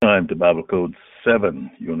time to Bible Code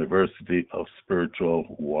 7, University of Spiritual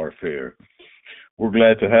Warfare. We're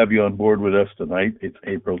glad to have you on board with us tonight. It's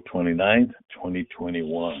April 29th,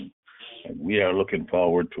 2021, and we are looking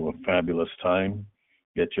forward to a fabulous time.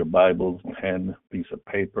 Get your Bible, pen, piece of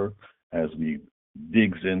paper as we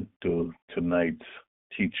digs into tonight's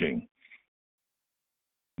teaching.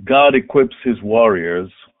 God equips his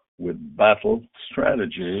warriors with battle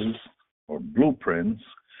strategies or blueprints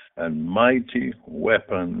and mighty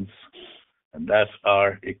weapons, and that's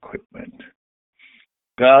our equipment.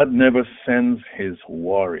 God never sends his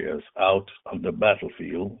warriors out on the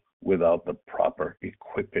battlefield without the proper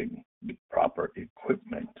equipping, the proper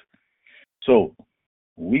equipment. So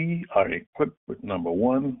we are equipped with number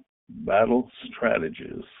one, battle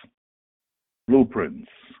strategies,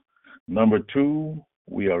 blueprints. Number two,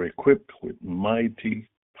 we are equipped with mighty,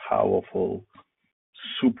 powerful,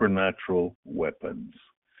 supernatural weapons.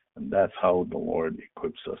 And that's how the Lord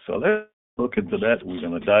equips us. So let's look into that. We're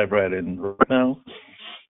going to dive right in right now.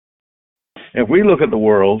 If we look at the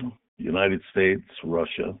world, United States,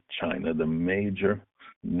 Russia, China, the major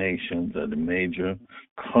nations and the major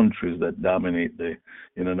countries that dominate the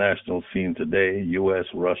international scene today, U.S.,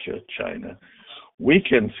 Russia, China, we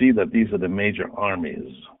can see that these are the major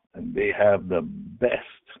armies, and they have the best,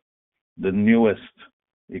 the newest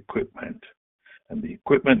equipment. And the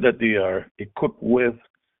equipment that they are equipped with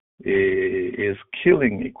is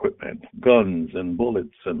killing equipment, guns and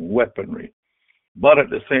bullets and weaponry. But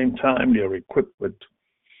at the same time, they are equipped with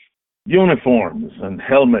uniforms and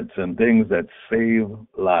helmets and things that save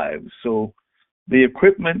lives. So the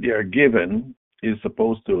equipment they are given is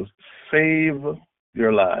supposed to save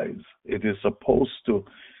their lives. It is supposed to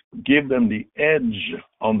give them the edge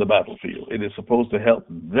on the battlefield. It is supposed to help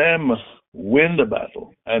them win the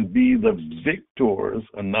battle and be the victors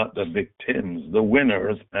and not the victims, the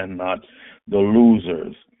winners and not the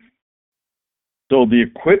losers. So the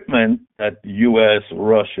equipment that the U.S.,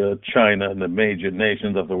 Russia, China, and the major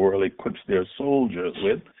nations of the world equips their soldiers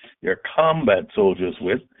with, their combat soldiers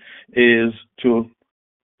with, is to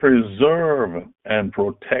preserve and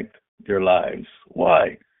protect their lives.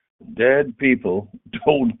 Why? Dead people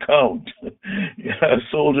don't count. A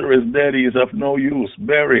soldier is dead, he is of no use.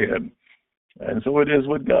 Bury him. And so it is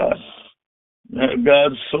with God.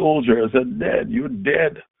 God's soldiers are dead. You're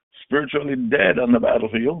dead, spiritually dead on the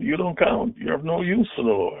battlefield. You don't count. You're of no use to the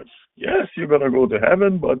Lord. Yes, you're going to go to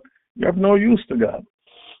heaven, but you're of no use to God.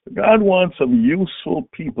 God wants some useful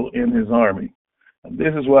people in his army. And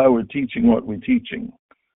this is why we're teaching what we're teaching.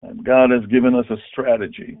 And God has given us a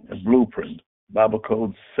strategy, a blueprint. Bible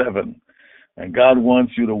Code 7. And God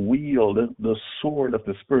wants you to wield the sword of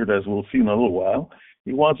the Spirit, as we'll see in a little while.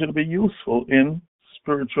 He wants you to be useful in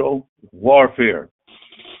spiritual warfare.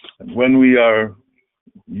 And when we are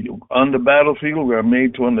on the battlefield, we are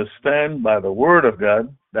made to understand by the Word of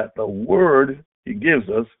God that the Word he gives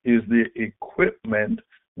us is the equipment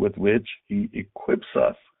with which he equips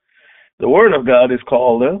us. The Word of God is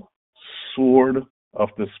called the sword of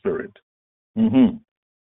the Spirit.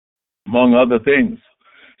 Among other things.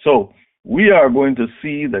 So we are going to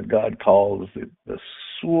see that God calls it the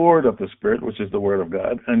sword of the Spirit, which is the Word of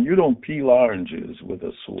God. And you don't peel oranges with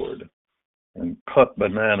a sword and cut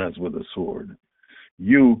bananas with a sword.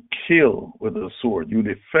 You kill with a sword. You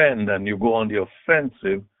defend and you go on the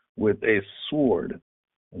offensive with a sword.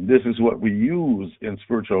 And this is what we use in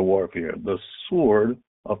spiritual warfare, the sword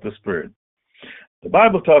of the Spirit. The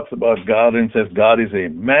Bible talks about God and says God is a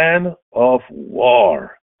man of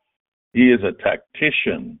war. He is a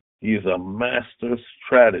tactician. He is a master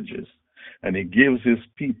strategist. And he gives his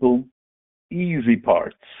people easy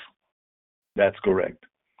parts. That's correct.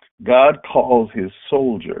 God calls his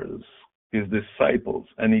soldiers, his disciples,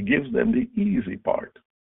 and he gives them the easy part.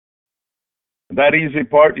 That easy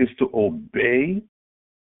part is to obey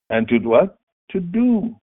and to do what? To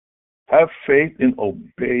do. Have faith in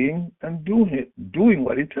obeying and doing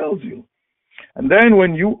what he tells you. And then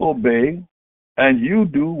when you obey, and you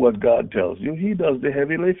do what God tells you, he does the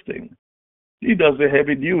heavy lifting. He does the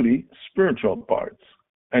heavy duty spiritual parts.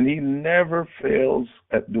 And he never fails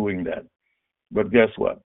at doing that. But guess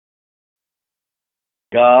what?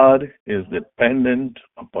 God is dependent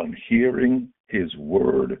upon hearing his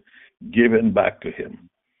word given back to him.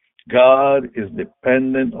 God is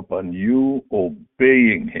dependent upon you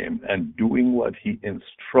obeying him and doing what he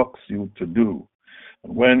instructs you to do.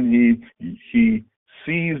 And when he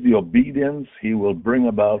sees the obedience, he will bring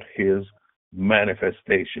about his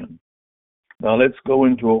manifestation. Now let's go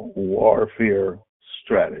into a warfare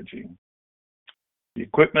strategy. The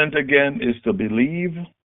equipment again is to believe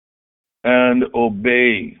and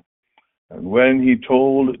obey. And when he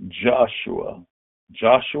told Joshua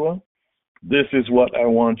Joshua, this is what I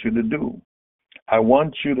want you to do. I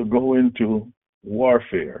want you to go into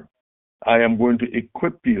warfare. I am going to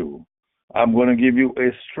equip you. I'm going to give you a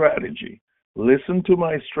strategy. Listen to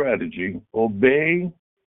my strategy, obey,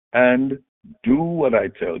 and do what I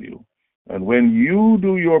tell you. And when you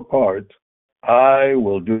do your part, I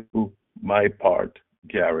will do my part,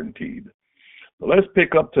 guaranteed. So let's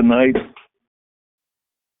pick up tonight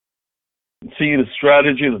and see the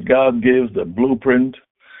strategy that God gives, the blueprint,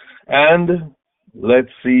 and let's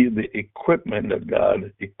see the equipment that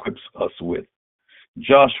God equips us with.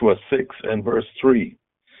 Joshua 6 and verse 3.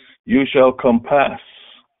 You shall compass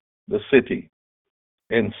the city,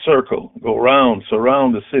 encircle, go round,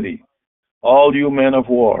 surround the city. All you men of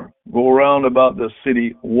war, go round about the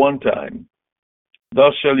city one time.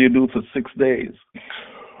 Thus shall you do for 6 days.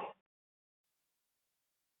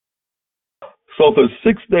 So for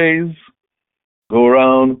 6 days, go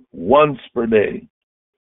around once per day.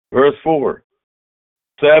 Verse 4.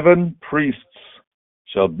 7 priests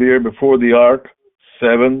shall bear before the ark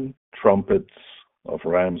 7 trumpets of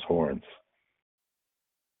ram's horns.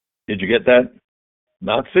 Did you get that?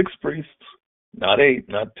 Not 6 priests, not 8,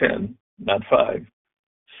 not 10, not 5.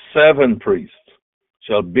 7 priests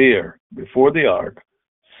shall bear before the ark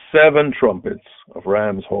 7 trumpets of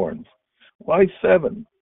ram's horns. Why 7?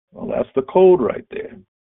 Well, that's the code right there.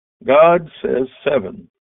 God says 7,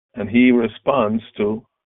 and he responds to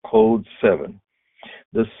code 7.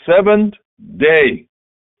 The 7th day.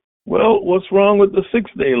 Well, what's wrong with the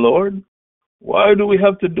 6th day, Lord? Why do we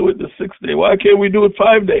have to do it the 6th day? Why can't we do it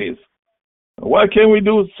 5 days? Why can't we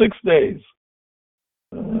do it 6 days?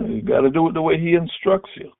 You got to do it the way he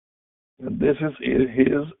instructs you. And this is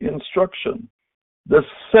his instruction. The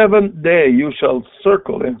 7th day you shall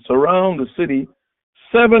circle and surround the city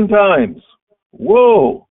 7 times.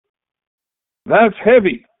 Whoa! That's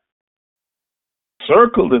heavy.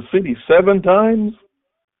 Circle the city 7 times,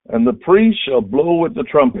 and the priest shall blow with the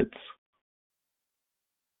trumpets.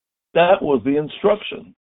 That was the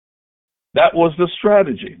instruction. That was the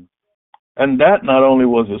strategy. And that not only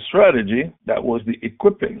was the strategy, that was the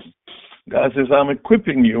equipping. God says, I'm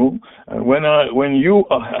equipping you, and when you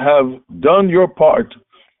have done your part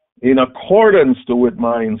in accordance with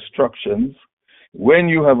my instructions, when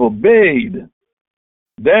you have obeyed,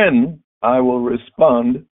 then I will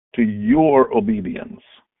respond to your obedience.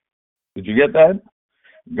 Did you get that?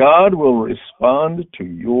 God will respond to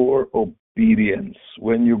your obedience.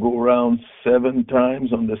 When you go around 7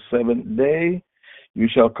 times on the 7th day, you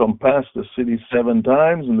shall compass the city 7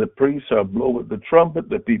 times, and the priests shall blow with the trumpet.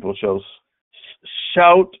 The people shall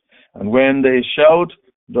shout, and when they shout,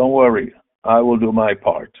 don't worry, I will do my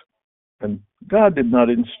part. And God did not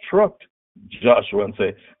instruct Joshua and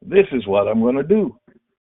say, this is what I'm going to do.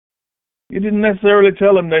 He didn't necessarily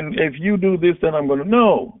tell him, then if you do this, then I'm going to.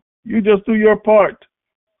 No, you just do your part.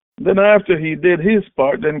 Then after he did his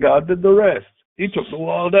part, then God did the rest. He took the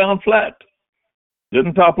wall down flat.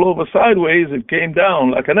 Didn't topple over sideways, it came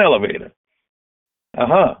down like an elevator.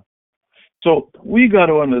 So we got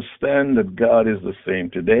to understand that God is the same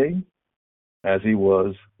today as he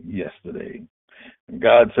was yesterday. And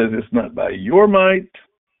God says it's not by your might,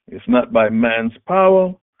 it's not by man's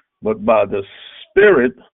power, but by the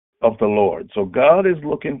Spirit of the Lord. So God is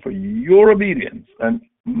looking for your obedience and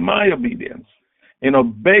my obedience in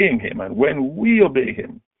obeying him. And when we obey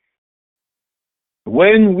him,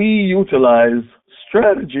 when we utilize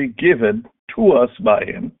strategy given to us by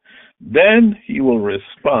him, then he will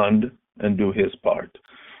respond and do his part.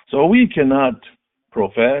 So we cannot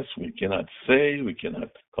profess, we cannot say, we cannot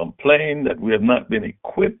complain that we have not been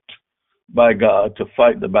equipped by God to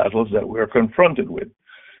fight the battles that we're confronted with.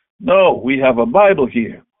 No, we have a Bible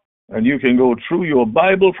here. And you can go through your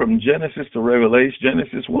Bible from Genesis to Revelation,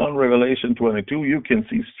 Genesis 1, Revelation 22. You can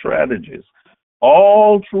see strategies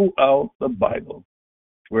all throughout the Bible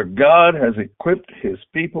where God has equipped his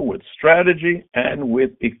people with strategy and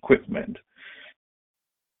with equipment.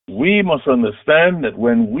 We must understand that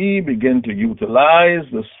when we begin to utilize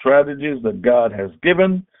the strategies that God has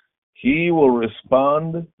given, he will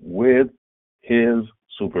respond with his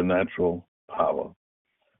supernatural power.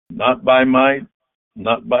 Not by might,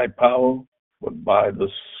 not by power, but by the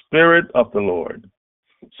Spirit of the Lord.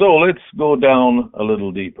 So let's go down a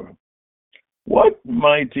little deeper. What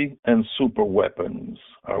mighty and super weapons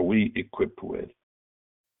are we equipped with?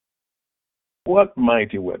 What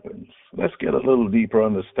mighty weapons? Let's get a little deeper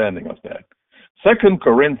understanding of that. 2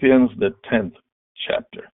 Corinthians, the 10th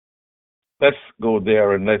chapter. Let's go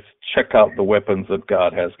there and let's check out the weapons that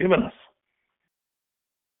God has given us.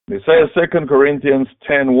 It says 2 Corinthians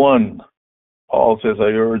 10:1. Paul says, I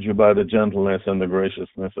urge you by the gentleness and the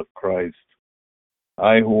graciousness of Christ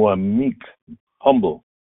I who am meek, humble,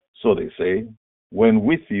 so they say, when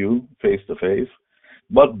with you face to face,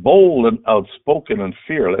 but bold and outspoken and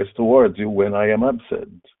fearless towards you when I am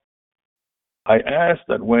absent. I ask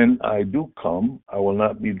that when I do come, I will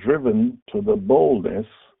not be driven to the boldness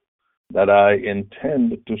that I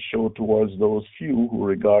intend to show towards those few who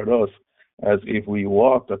regard us as if we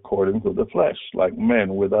walked according to the flesh, like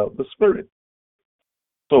men without the Spirit.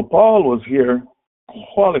 So Paul was here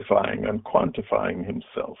qualifying and quantifying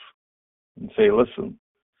himself and say, listen,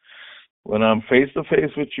 when I'm face to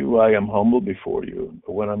face with you, I am humble before you.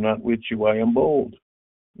 But when I'm not with you, I am bold.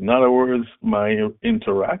 In other words, my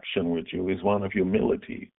interaction with you is one of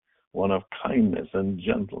humility, one of kindness and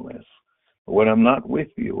gentleness. But when I'm not with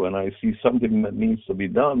you and I see something that needs to be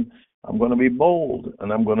done, I'm going to be bold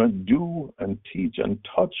and I'm going to do and teach and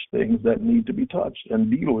touch things that need to be touched and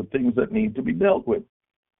deal with things that need to be dealt with.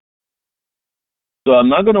 So I'm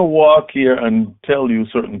not going to walk here and tell you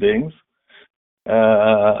certain things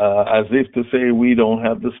as if to say we don't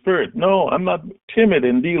have the Spirit. No, I'm not timid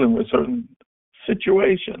in dealing with certain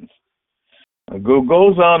situations. It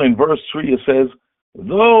goes on in verse 3, it says,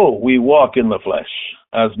 though we walk in the flesh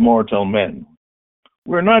as mortal men,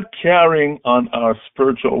 we're not carrying on our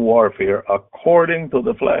spiritual warfare according to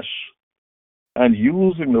the flesh and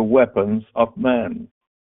using the weapons of man.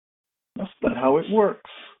 That's not how it works.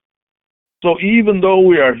 So even though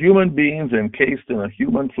we are human beings encased in a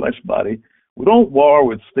human flesh body, we don't war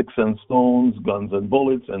with sticks and stones, guns and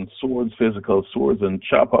bullets and swords, physical swords, and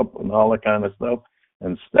chop up and all that kind of stuff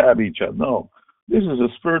and stab each other. No, this is a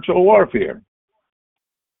spiritual warfare.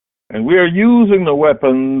 And we are using the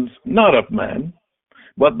weapons not of man,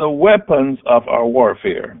 but the weapons of our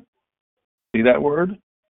warfare. See that word?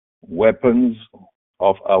 Weapons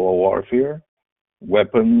of our warfare.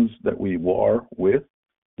 Weapons that we war with.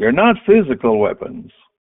 They're not physical weapons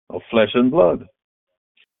of flesh and blood.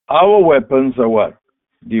 Our weapons are what?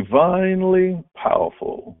 Divinely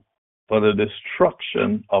powerful for the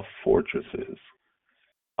destruction of fortresses.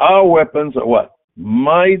 Our weapons are what?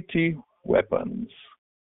 Mighty weapons.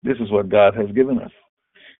 This is what God has given us.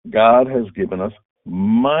 God has given us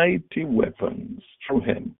mighty weapons through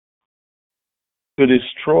Him to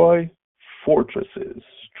destroy fortresses,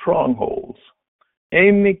 strongholds,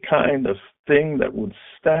 any kind of thing that would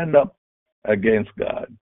stand up against God.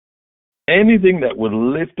 Anything that would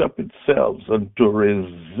lift up itself and to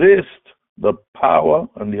resist the power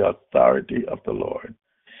and the authority of the Lord.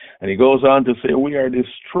 And he goes on to say, we are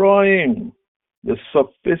destroying the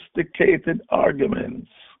sophisticated arguments,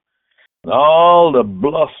 and all the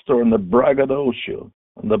bluster and the braggadocio,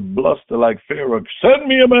 and the bluster like Pharaoh, send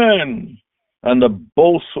me a man, and the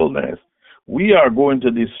boastfulness. We are going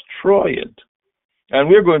to destroy it. And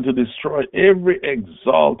we're going to destroy every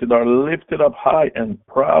exalted or lifted up high and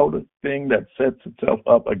proud thing that sets itself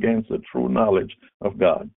up against the true knowledge of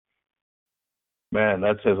God. Man,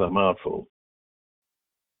 that says a mouthful.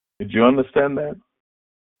 Did you understand that?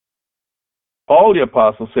 Paul the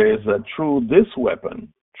Apostle says that through this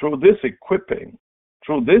weapon, through this equipping,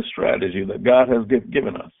 through this strategy that God has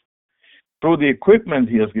given us, through the equipment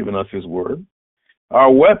He has given us, His Word, our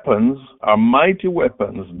weapons are mighty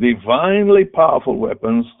weapons, divinely powerful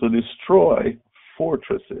weapons to destroy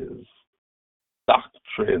fortresses,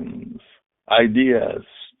 doctrines, ideas,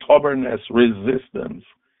 stubbornness, resistance,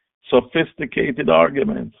 sophisticated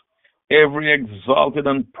arguments, every exalted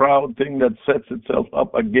and proud thing that sets itself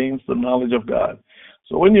up against the knowledge of God.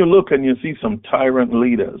 So when you look and you see some tyrant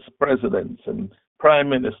leaders, presidents and prime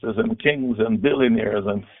ministers and kings and billionaires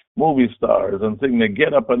and movie stars and things, they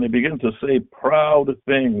get up and they begin to say proud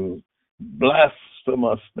things,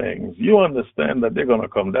 blasphemous things. You understand that they're going to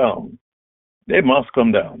come down. They must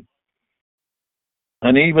come down.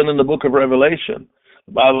 And even in the book of Revelation,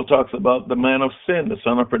 the Bible talks about the man of sin, the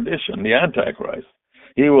son of perdition, the Antichrist.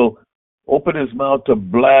 He will open his mouth to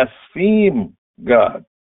blaspheme God.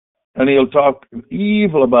 And he'll talk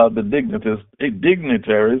evil about the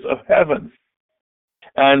dignitaries of heaven.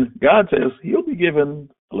 And God says he'll be given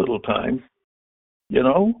a little time. You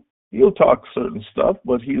know, he'll talk certain stuff,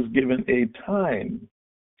 but he's given a time.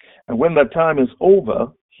 And when that time is over,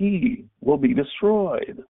 he will be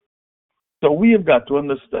destroyed. So we have got to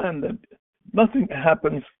understand that nothing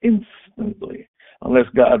happens instantly unless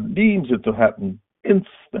God deems it to happen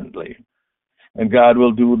instantly. And God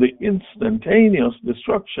will do the instantaneous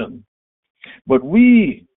destruction. But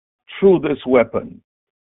we, through this weapon,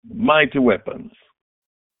 mighty weapons,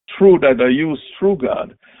 true that are used through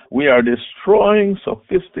God, we are destroying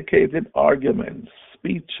sophisticated arguments,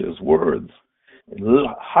 speeches, words,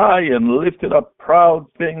 high and lifted up proud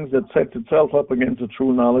things that set itself up against the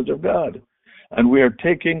true knowledge of God. And we are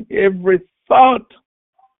taking every thought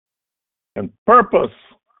and purpose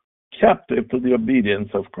captive to the obedience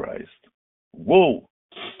of Christ. Whoa.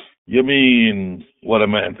 You mean what a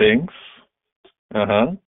man thinks?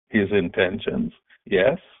 His intentions.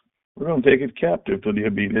 Yes. We're going to take it captive to the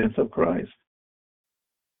obedience of Christ.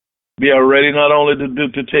 We are ready not only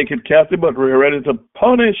to take it captive, but we are ready to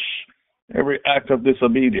punish every act of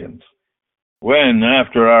disobedience when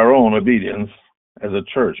after our own obedience as a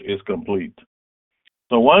church is complete.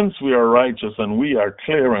 So once we are righteous and we are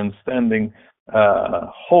clear and standing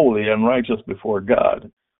holy and righteous before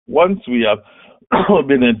God, once we have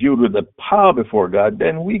been endued with the power before God,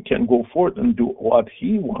 then we can go forth and do what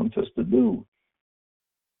He wants us to do.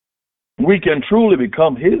 We can truly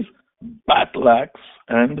become His battle axe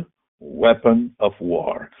and weapon of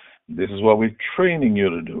war. This is what we're training you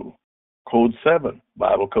to do. Code 7,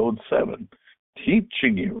 Bible Code 7,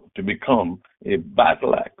 teaching you to become a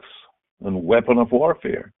battle axe and weapon of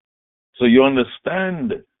warfare. So you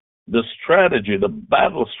understand the strategy, the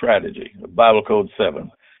battle strategy of Bible Code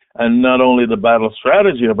 7. And not only the battle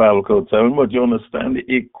strategy of Bible Code 7, but you understand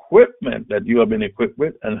the equipment that you have been equipped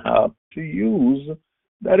with and how to use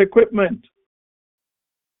that equipment.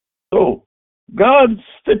 So God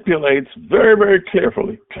stipulates very, very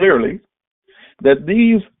clearly that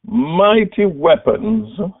these mighty weapons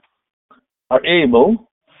are able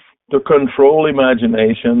to control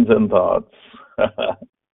imaginations and thoughts.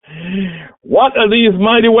 What are these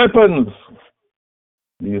mighty weapons?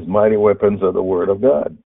 These mighty weapons are the Word of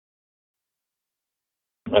God.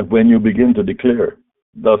 And when you begin to declare,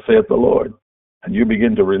 thus saith the Lord, and you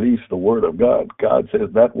begin to release the Word of God, God says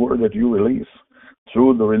that word that you release,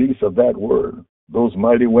 through the release of that word, those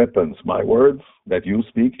mighty weapons, my words that you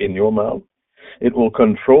speak in your mouth, it will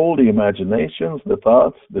control the imaginations, the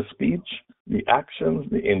thoughts, the speech, the actions,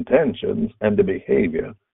 the intentions, and the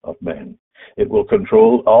behavior of men. It will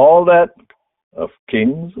control all that of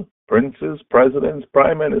kings, princes, presidents,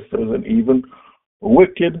 prime ministers, and even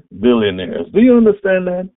wicked billionaires. Do you understand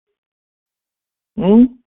that?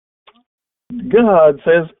 God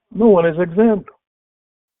says no one is exempt.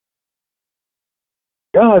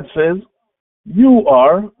 God says you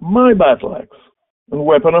are my battle axe and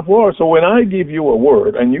weapon of war. So when I give you a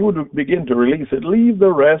word and you begin to release it, leave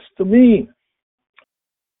the rest to me.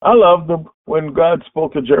 I love when God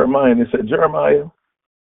spoke to Jeremiah and He said, Jeremiah,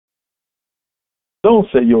 don't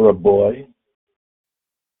say you're a boy.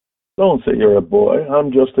 Don't say you're a boy.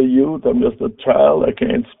 I'm just a youth. I'm just a child. I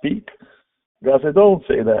can't speak. God said, don't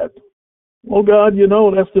say that. Well, God, you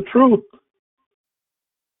know, that's the truth.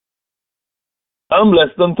 I'm less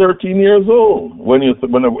than 13 years old. When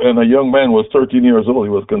a young man was 13 years old,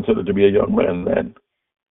 he was considered to be a young man then.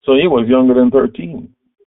 So he was younger than 13.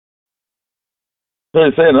 So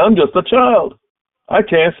he's saying, I'm just a child. I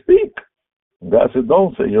can't speak. God said,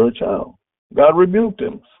 don't say you're a child. God rebuked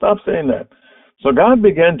him. Stop saying that. So God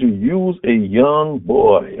began to use a young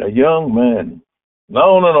boy, a young man.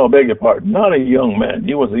 No, beg your pardon. Not a young man.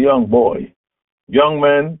 He was a young boy. Young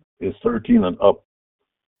man is 13 and up.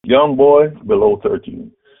 Young boy below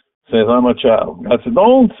 13 says, I'm a child. God said,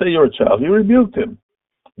 don't say you're a child. He rebuked him.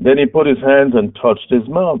 Then he put his hands and touched his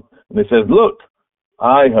mouth. And he says, look,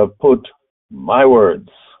 I have put my words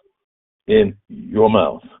in your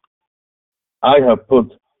mouth. I have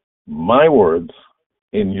put my words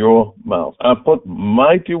in your mouth. I put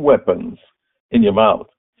mighty weapons in your mouth.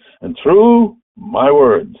 And through my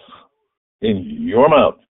words in your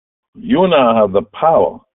mouth, you now have the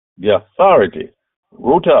power, the authority,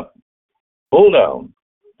 root up, pull down,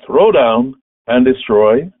 throw down, and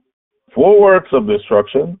destroy 4 works of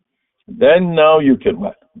destruction. Then now you can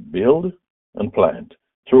what? Build and plant.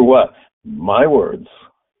 Through what? My words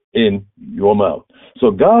in your mouth.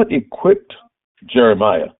 So God equipped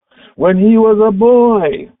Jeremiah when he was a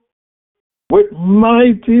boy with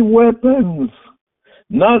mighty weapons.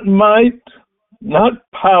 Not might, not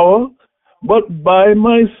power, but by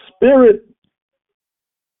my spirit.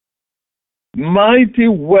 Mighty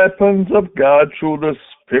weapons of God through the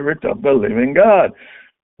Spirit of the living God.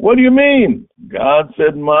 What do you mean? God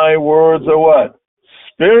said, my words are what?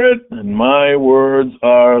 Spirit, and my words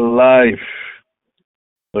are life.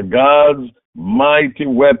 So God's mighty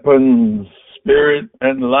weapons, spirit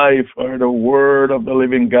and life, are the word of the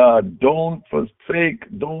living God. Don't take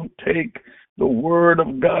the word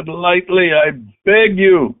of God lightly. I beg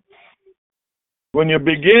you. When you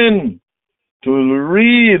begin to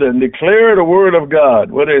read and declare the word of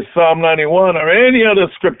God, whether it's Psalm 91 or any other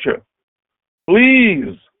scripture,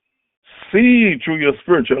 please see through your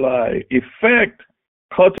spiritual eye. Effect,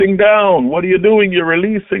 cutting down. What are you doing? You're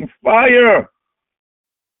releasing fire.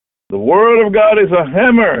 The word of God is a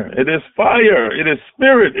hammer. It is fire. It is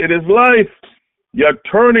spirit. It is life. You're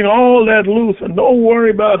turning all that loose, and don't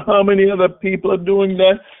worry about how many other people are doing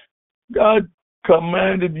that. God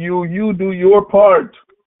commanded you, you do your part.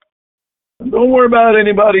 And don't worry about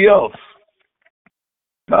anybody else.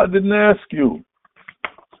 God didn't ask you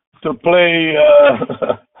to play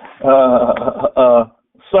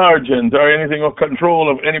sergeant or anything or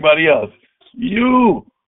control of anybody else. You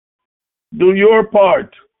do your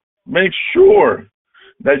part. Make sure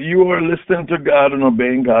that you are listening to God and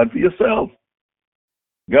obeying God for yourself.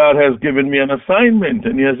 God has given me an assignment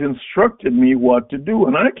and he has instructed me what to do.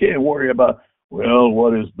 And I can't worry about, well,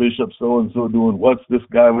 what is Bishop so-and-so doing? What's this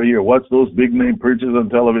guy over here? What's those big name preachers on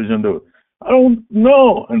television doing? I don't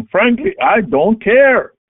know. And frankly, I don't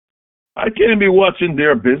care. I can't be watching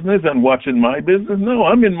their business and watching my business. No,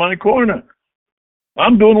 I'm in my corner.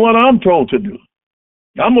 I'm doing what I'm told to do.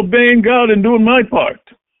 I'm obeying God and doing my part.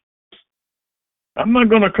 I'm not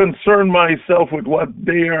going to concern myself with what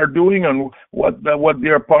they are doing and what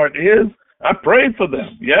their part is. I pray for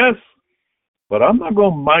them, yes. But I'm not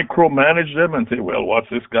going to micromanage them and say, well, what's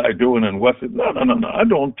this guy doing and what's it? No. I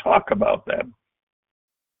don't talk about that.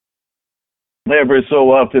 Every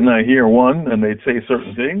so often I hear one and they say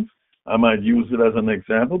certain things. I might use it as an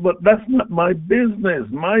example, but that's not my business.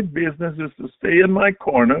 My business is to stay in my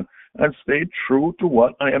corner and stay true to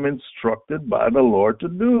what I am instructed by the Lord to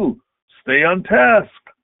do. Stay on task.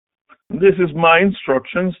 This is my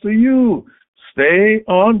instructions to you. Stay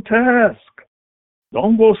on task.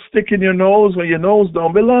 Don't go sticking your nose where your nose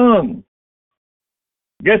don't belong.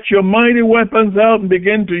 Get your mighty weapons out and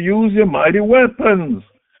begin to use your mighty weapons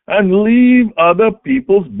and leave other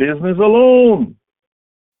people's business alone.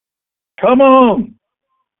 Come on.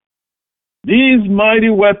 These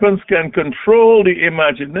mighty weapons can control the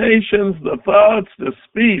imaginations, the thoughts, the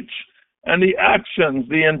speech, and the actions,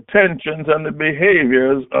 the intentions, and the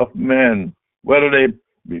behaviors of men, whether they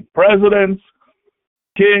be presidents,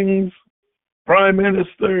 kings, prime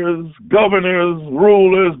ministers, governors,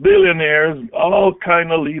 rulers, billionaires, all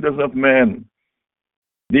kind of leaders of men.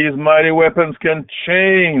 These mighty weapons can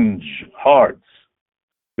change hearts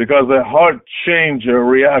because the heart changer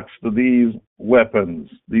reacts to these weapons,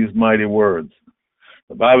 these mighty words.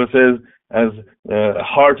 The Bible says, as the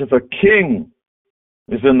heart of a king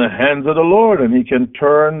is in the hands of the Lord, and he can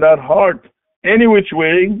turn that heart any which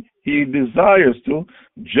way he desires to,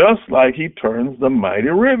 just like he turns the mighty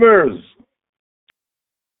rivers.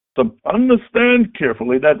 So understand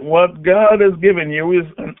carefully that what God has given you is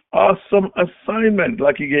an awesome assignment,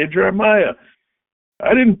 like he gave Jeremiah. I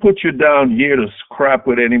didn't put you down here to scrap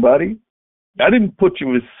with anybody. I didn't put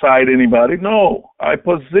you beside anybody. No, I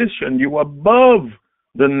positioned you above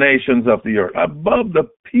the nations of the earth, above the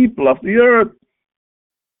people of the earth.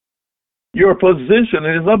 Your position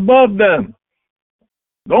is above them.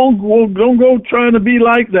 Don't go trying to be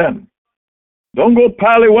like them. Don't go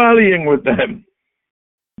pally-wallying with them.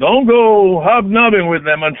 Don't go hobnobbing with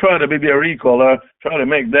them and try to be their equal or try to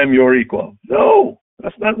make them your equal. No,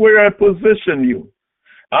 that's not where I position you.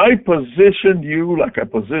 I positioned you like I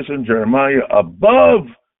positioned Jeremiah above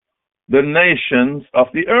the nations of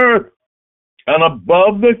the earth and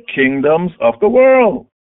above the kingdoms of the world.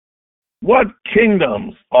 What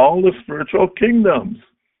kingdoms? All the spiritual kingdoms.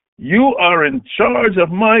 You are in charge of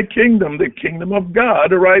my kingdom, the kingdom of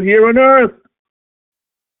God, right here on earth.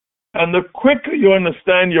 And the quicker you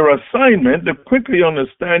understand your assignment, the quicker you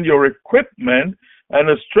understand your equipment and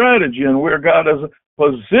the strategy and where God has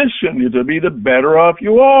positioned you to be, the better off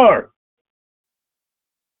you are.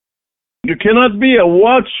 You cannot be a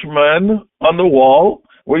watchman on the wall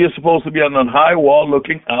where you're supposed to be on a high wall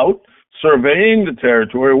looking out, surveying the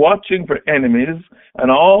territory, watching for enemies and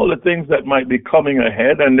all the things that might be coming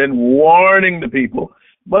ahead, and then warning the people.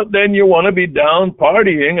 But then you want to be down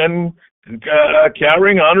partying and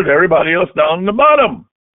carrying on with everybody else down in the bottom.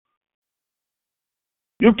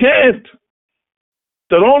 You can't.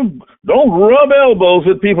 So don't rub elbows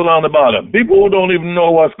with people on the bottom, people who don't even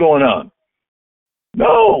know what's going on.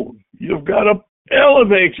 No, you've got to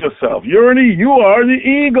elevate yourself. You are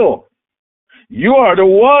the eagle. You are the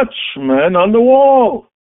watchman on the wall.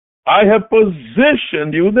 I have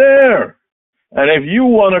positioned you there. And if you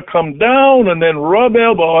want to come down and then rub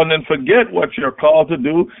elbow and then forget what you're called to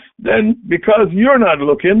do, then because you're not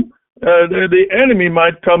looking, the enemy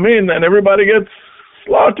might come in and everybody gets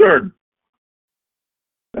slaughtered.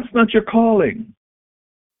 That's not your calling.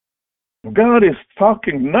 God is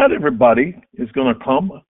talking. Not everybody is going to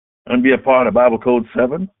come and be a part of Bible Code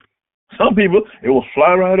 7. Some people, it will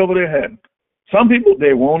fly right over their head. Some people,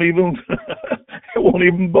 they won't even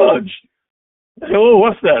budge. Oh,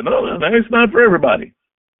 what's that? No, it's not for everybody.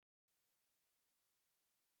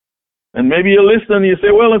 And maybe you listen and you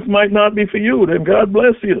say, well, it might not be for you. Then God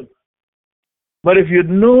bless you. But if you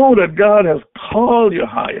know that God has called you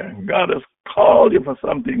higher, God has called you for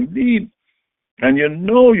something deep, and you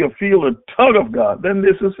know you feel the tug of God, then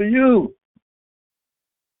this is for you.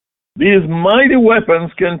 These mighty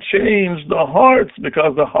weapons can change the hearts,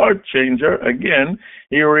 because the heart changer, again,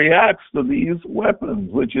 he reacts to these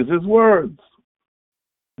weapons, which is his words.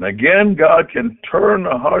 And again, God can turn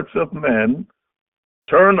the hearts of men,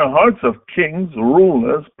 turn the hearts of kings,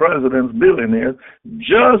 rulers, presidents, billionaires,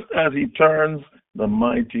 just as he turns the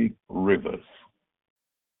mighty rivers.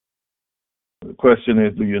 The question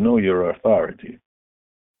is, do you know your authority?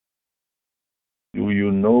 Do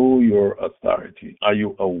you know your authority? Are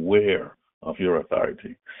you aware of your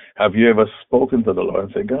authority? Have you ever spoken to the Lord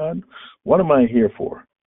and said, God, what am I here for?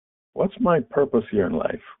 What's my purpose here in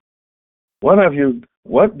life? What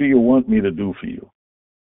do you want me to do for you?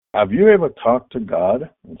 Have you ever talked to God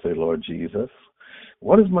and say, Lord Jesus,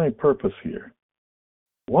 what is my purpose here?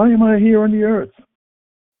 Why am I here on the earth?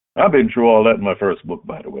 I've been through all that in my first book,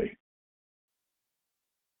 by the way.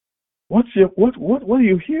 What are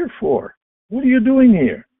you here for? What are you doing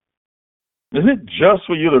here? Is it just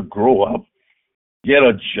for you to grow up, get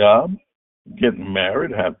a job, get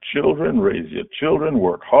married, have children, raise your children,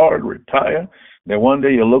 work hard, retire? Then one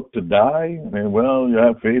day you look to die, and well, you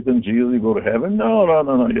have faith in Jesus, you go to heaven? No.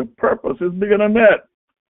 Your purpose is bigger than that.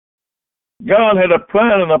 God had a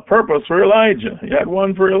plan and a purpose for Elijah. He had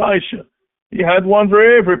one for Elisha. He had one for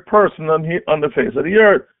every person on the face of the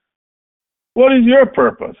earth. What is your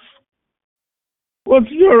purpose?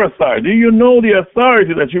 What's your authority? Do you know the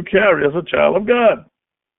authority that you carry as a child of God?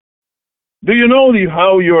 Do you know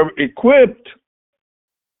how you're equipped?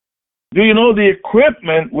 Do you know the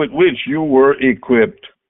equipment with which you were equipped?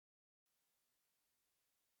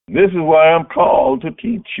 This is why I'm called to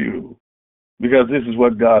teach you, because this is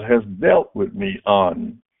what God has dealt with me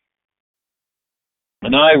on.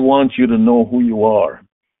 And I want you to know who you are.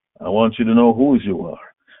 I want you to know whose you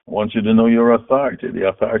are. I want you to know your authority, the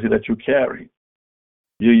authority that you carry.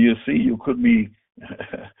 You see, you could be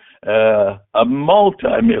a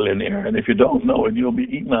multi-millionaire, and if you don't know it, you'll be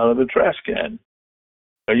eaten out of the trash can.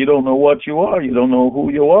 You don't know what you are. You don't know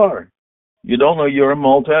who you are. You don't know you're a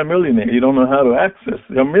multi-millionaire. You don't know how to access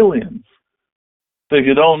your millions. So if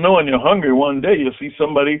you don't know and you're hungry one day, you see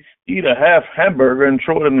somebody eat a half hamburger and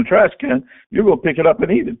throw it in the trash can, you go pick it up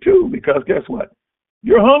and eat it too, because guess what?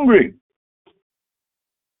 You're hungry.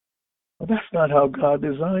 But that's not how God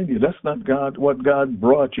designed you. That's not what God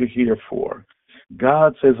brought you here for.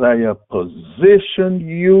 God says, I have positioned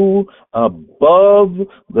you above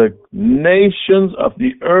the nations of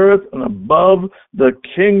the earth and above the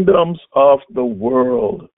kingdoms of the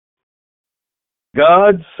world.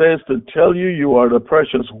 God says to tell you, you are the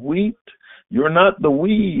precious wheat. You're not the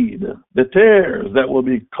weed, the tares that will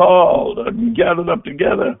be called and gathered up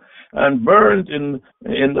together and burned in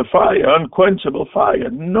the fire, unquenchable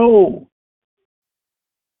fire. No.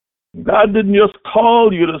 God didn't just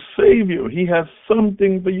call you to save you. He has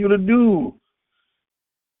something for you to do.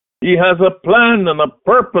 He has a plan and a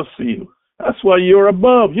purpose for you. That's why you're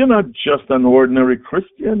above. You're not just an ordinary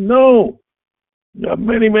Christian. No. There are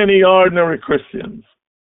many, many ordinary Christians.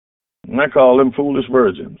 And I call them foolish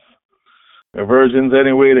virgins. They're virgins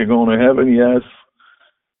anyway. They're going to heaven, yes.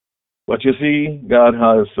 But you see, God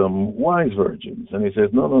has some wise virgins. And he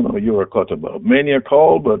says, no, you are caught above. Many are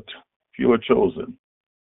called, but few are chosen.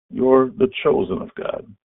 You're the chosen of God.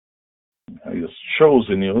 He has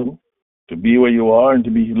chosen you to be where you are and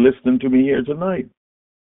to be listening to me here tonight.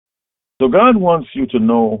 So God wants you to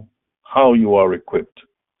know how you are equipped.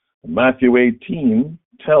 Matthew 18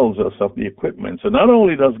 tells us of the equipment. So not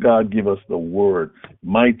only does God give us the word,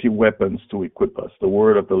 mighty weapons to equip us, the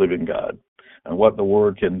word of the living God, and what the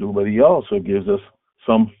word can do, but he also gives us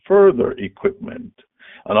some further equipment.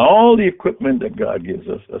 And all the equipment that God gives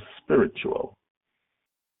us is spiritual.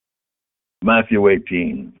 Matthew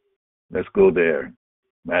 18. Let's go there.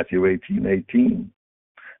 Matthew 18:18.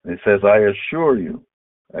 It says, I assure you,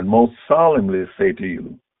 and most solemnly say to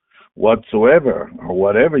you, whatsoever or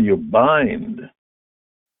whatever you bind,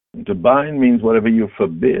 and to bind means whatever you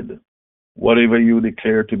forbid, whatever you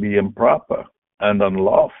declare to be improper and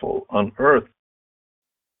unlawful on earth,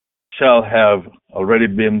 shall have already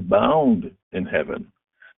been bound in heaven.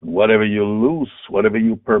 Whatever you loose, whatever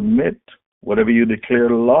you permit, whatever you declare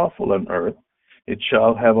lawful on earth, it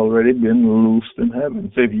shall have already been loosed in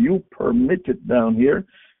heaven. So if you permit it down here,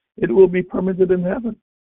 it will be permitted in heaven.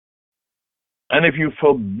 And if you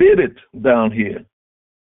forbid it down here,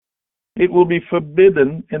 it will be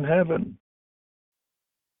forbidden in heaven.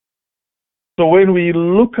 So when we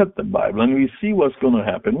look at the Bible and we see what's going to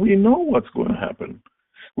happen, we know what's going to happen.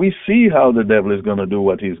 We see how the devil is going to do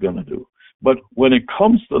what he's going to do. But when it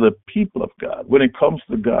comes to the people of God, when it comes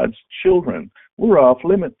to God's children, we're off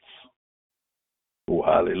limits. Oh,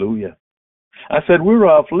 hallelujah. I said, we're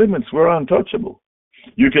off limits. We're untouchable.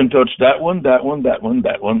 You can touch that one, that one, that one,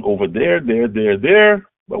 that one, over there, there.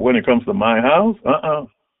 But when it comes to my house,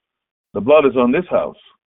 the blood is on this house.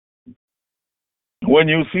 When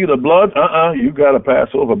you see the blood, you got to pass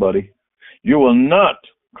over, buddy. You will not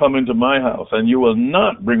come into my house, and you will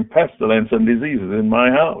not bring pestilence and diseases in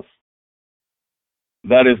my house.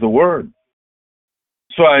 That is the word.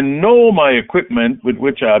 So I know my equipment with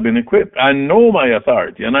which I've been equipped. I know my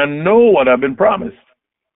authority, and I know what I've been promised.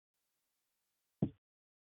 And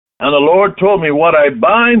the Lord told me, what I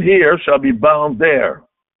bind here shall be bound there.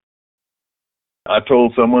 I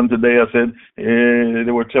told someone today, I said,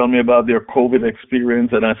 they were telling me about their COVID experience,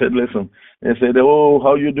 and I said, listen, they said, oh,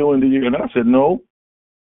 how you doing? And I said, no,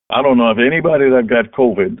 I don't know of anybody that got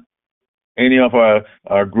COVID, any of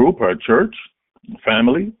our group, our church,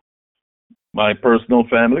 family, my personal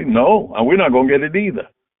family. No, and we're not going to get it either.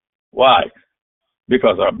 Why?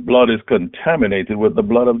 Because our blood is contaminated with the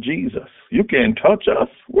blood of Jesus. You can't touch us.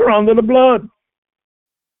 We're under the blood.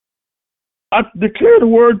 I declare the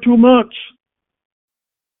word too much.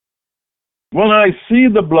 When I see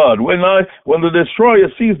the blood, when the destroyer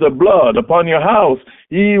sees the blood upon your house,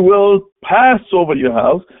 he will pass over your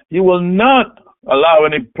house. He will not allow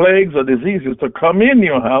any plagues or diseases to come in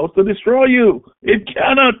your house to destroy you. It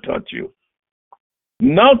cannot touch you.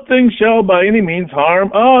 Nothing shall by any means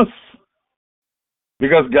harm us,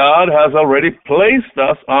 because God has already placed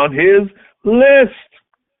us on his list.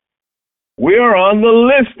 We are on the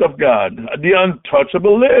list of God, the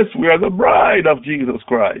untouchable list. We are the bride of Jesus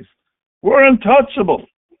Christ. We're untouchable.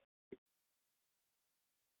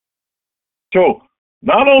 So,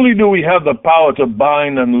 not only do we have the power to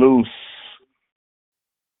bind and loose,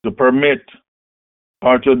 to permit,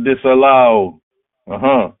 or to disallow,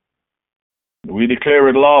 we declare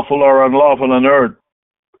it lawful or unlawful on earth.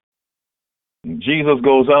 Jesus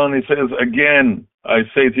goes on, he says, again, I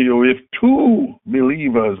say to you, if two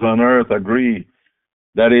believers on earth agree,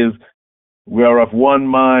 that is, we are of one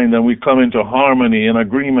mind and we come into harmony and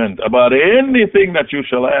agreement about anything that you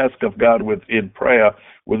shall ask of God in prayer,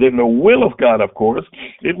 within the will of God, of course,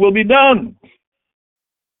 it will be done.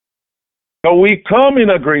 So we come in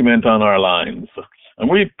agreement on our lines and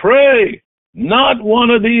we pray. Not one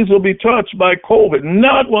of these will be touched by COVID.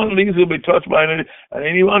 Not one of these will be touched by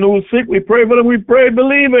anyone who is sick. We pray for them. We pray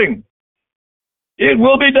believing. It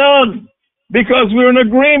will be done because we're in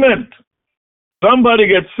agreement. Somebody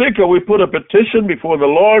gets sick or we put a petition before the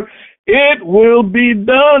Lord, it will be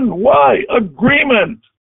done. Why? Agreement.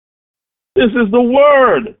 This is the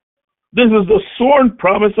word. This is the sworn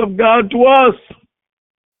promise of God to us.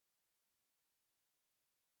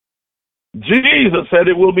 Jesus said,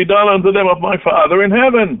 it will be done unto them of my Father in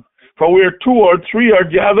heaven. For where two or three are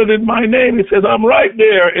gathered in my name, he says, I'm right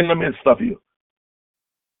there in the midst of you.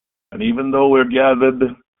 And even though we're gathered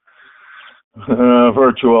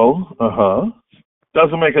virtual,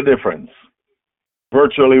 doesn't make a difference.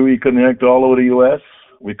 Virtually, we connect all over the U.S.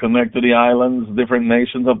 We connect to the islands, different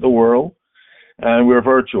nations of the world, and we're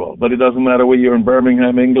virtual. But it doesn't matter whether you're in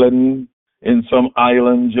Birmingham, England, in some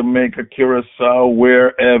island, Jamaica, Curacao,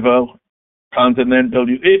 wherever, continental,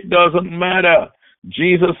 it doesn't matter.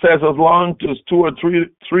 Jesus says, as long as two or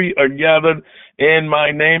three are gathered in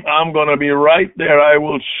my name, I'm going to be right there. I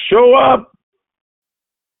will show up.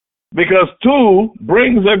 Because two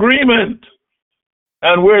brings agreement.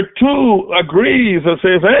 And where two agrees and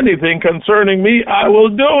says anything concerning me, I will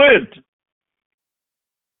do it.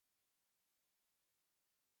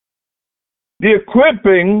 The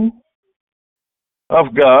equipping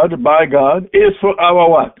of God, by God, is for our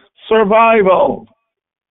what? Survival.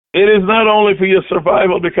 It is not only for your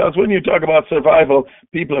survival, because when you talk about survival,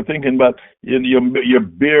 people are thinking about you're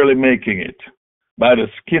barely making it by the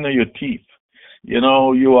skin of your teeth. You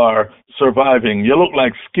know, you are surviving. You look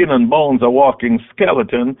like skin and bones, a walking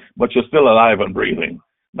skeleton, but you're still alive and breathing.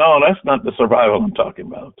 No, that's not the survival I'm talking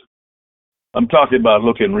about. I'm talking about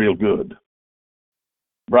looking real good.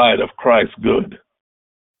 Bride of Christ good.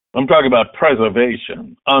 I'm talking about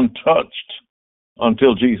preservation, untouched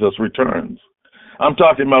until Jesus returns. I'm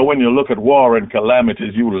talking about when you look at war and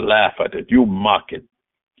calamities, you laugh at it, you mock it.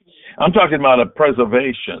 I'm talking about a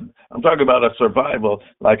preservation. I'm talking about a survival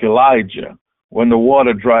like Elijah. When the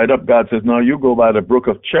water dried up, God says, now you go by the brook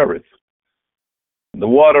of Cherith. The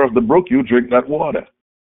water of the brook, you drink that water.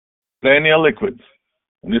 Plenty of liquids.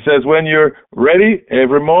 And he says, when you're ready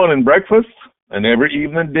every morning breakfast, And every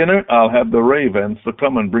evening dinner, I'll have the ravens to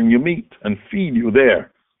come and bring you meat and feed you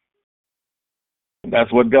there. And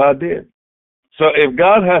that's what God did. So if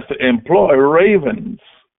God has to employ ravens,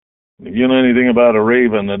 if you know anything about a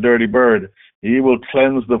raven, a dirty bird, he will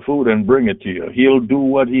cleanse the food and bring it to you. He'll do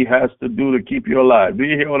what he has to do to keep you alive. Do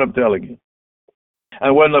you hear what I'm telling you?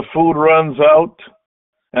 And when the food runs out,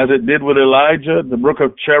 as it did with Elijah, the brook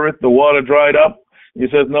of Cherith, the water dried up, he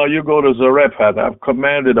says, no, you go to Zarephath. I've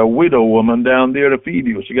commanded a widow woman down there to feed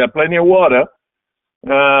you. She got plenty of water.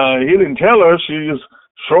 He didn't tell her she's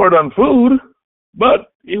short on food,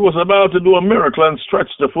 but he was about to do a miracle and stretch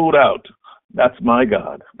the food out. That's my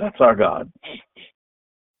God. That's our God.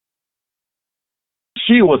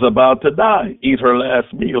 She was about to die, eat her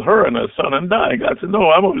last meal, her and her son, and die. God said,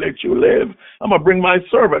 no, I'm going to let you live. I'm going to bring my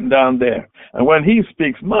servant down there. And when he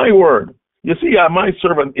speaks my word, you see how my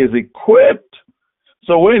servant is equipped.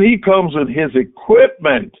 So when he comes with his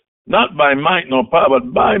equipment, not by might nor power,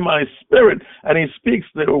 but by my spirit, and he speaks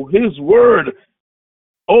his word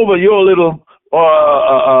over your little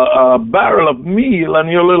barrel of meal and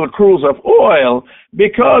your little cruse of oil,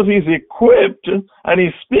 because he's equipped and he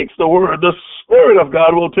speaks the word, the Spirit of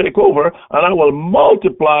God will take over, and I will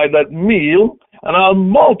multiply that meal and I'll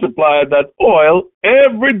multiply that oil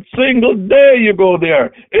every single day you go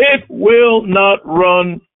there. It will not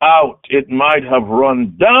run out. It might have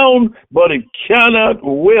run down, but it cannot,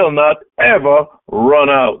 will not ever run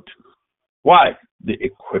out. Why? The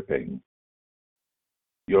equipping.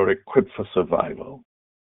 You're equipped for survival.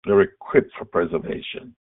 You're equipped for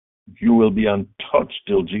preservation. You will be untouched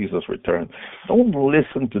till Jesus returns. Don't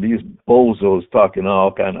listen to these bozos talking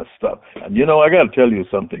all kind of stuff. And you know, I got to tell you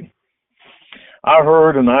something. I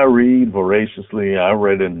heard and I read voraciously. I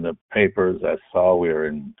read in the papers. I saw we're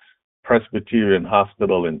in Presbyterian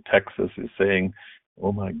Hospital in Texas is saying,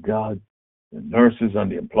 oh my God, the nurses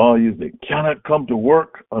and the employees, they cannot come to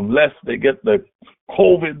work unless they get the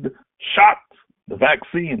COVID shot, the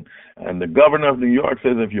vaccine. And the governor of New York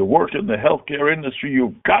says if you work in the healthcare industry,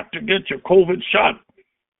 you've got to get your COVID shot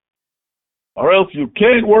or else you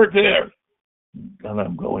can't work there. And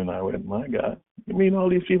I'm going, I went, my God, you mean all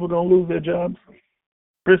these people don't lose their jobs?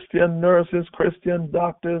 Christian nurses, Christian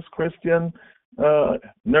doctors, Christian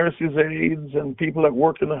nurses' aides, and people that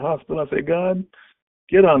work in the hospital. I say, God,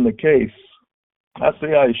 get on the case. I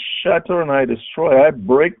say, I shatter and I destroy. I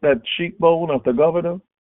break that cheekbone of the governor.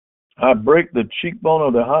 I break the cheekbone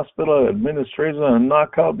of the hospital administration and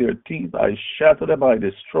knock out their teeth. I shatter them. I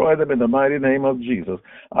destroy them in the mighty name of Jesus.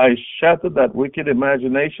 I shatter that wicked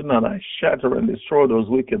imagination, and I shatter and destroy those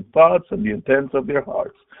wicked thoughts and the intents of their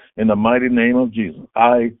hearts in the mighty name of Jesus.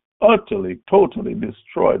 I utterly, totally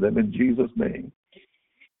destroy them in Jesus' name.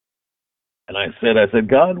 And I said,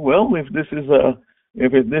 God, well, if this is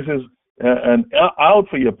an out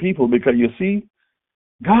for your people, because you see,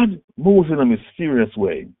 God moves in a mysterious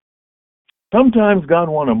way. Sometimes God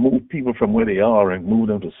wants to move people from where they are and move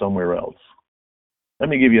them to somewhere else. Let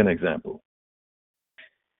me give you an example.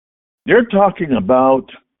 They're talking about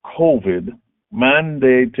COVID,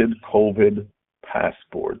 mandated COVID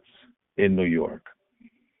passports in New York.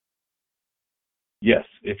 Yes,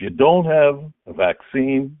 if you don't have a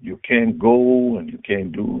vaccine, you can't go and you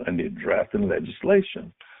can't do, and they're drafting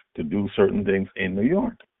legislation to do certain things in New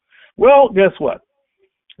York. Well, guess what?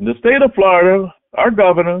 In the state of Florida, our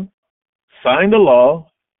governor signed a law,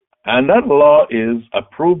 and that law is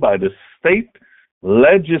approved by the state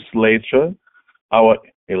legislature, our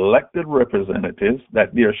elected representatives,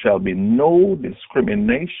 that there shall be no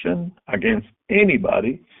discrimination against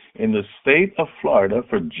anybody in the state of Florida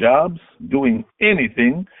for jobs doing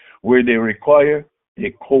anything where they require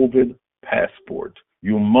a COVID passport.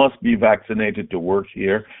 You must be vaccinated to work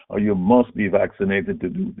here, or you must be vaccinated to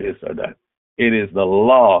do this or that. It is the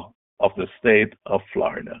law of the state of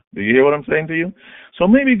Florida. Do you hear what I'm saying to you? So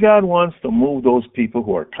maybe God wants to move those people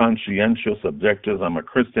who are conscientious objectors. I'm a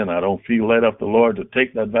Christian. I don't feel led of the Lord to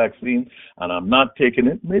take that vaccine, and I'm not taking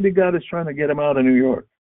it. Maybe God is trying to get them out of New York.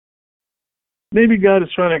 Maybe God is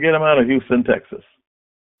trying to get them out of Houston, Texas.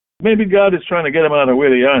 Maybe God is trying to get them out of where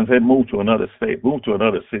they are and say, move to another state, move to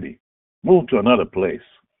another city, move to another place.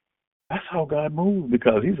 That's how God moves,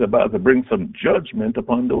 because he's about to bring some judgment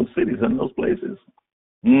upon those cities and those places.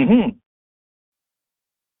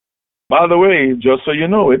 By the way, just so you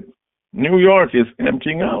know it, New York is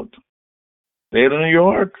emptying out. State of New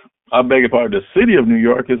York, I beg your pardon, the city of New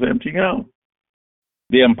York is emptying out.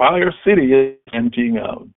 The entire city is emptying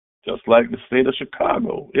out, just like the state of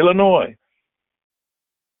Chicago, Illinois.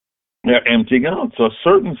 They're emptying out. So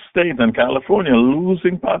certain states in California are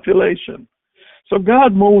losing population. So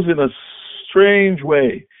God moves in a strange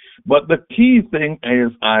way. But the key thing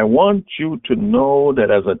is, I want you to know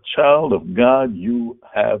that as a child of God, you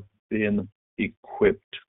have been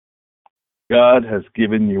equipped. God has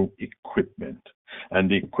given you equipment. And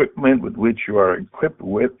the equipment with which you are equipped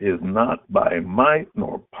with is not by might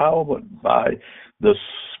nor power, but by the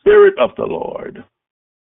Spirit of the Lord.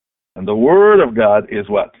 And the Word of God is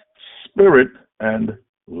what? Spirit and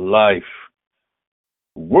life.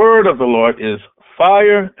 Word of the Lord is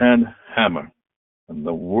fire and hammer. And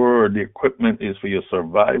the word, the equipment is for your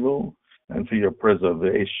survival and for your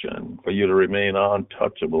preservation, for you to remain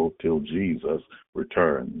untouchable till Jesus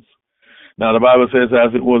returns. Now, the Bible says,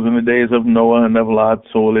 as it was in the days of Noah and of Lot,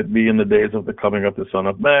 so will it be in the days of the coming of the Son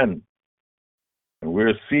of Man. And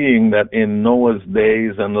we're seeing that in Noah's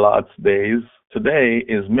days and Lot's days, today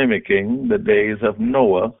is mimicking the days of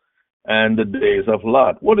Noah and the days of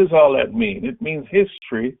Lot. What does all that mean? It means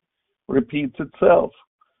history repeats itself.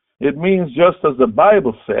 It means, just as the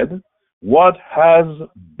Bible said, what has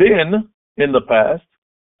been in the past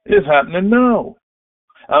is happening now.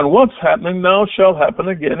 And what's happening now shall happen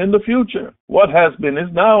again in the future. What has been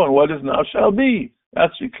is now, and what is now shall be.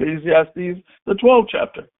 That's Ecclesiastes, the 12th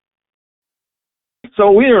chapter.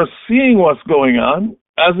 So we are seeing what's going on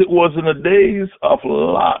as it was in the days of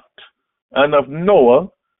Lot and of Noah.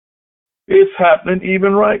 It's happening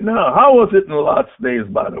even right now. How was it in Lot's days,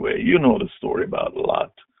 by the way? You know the story about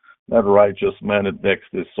Lot. That righteous man that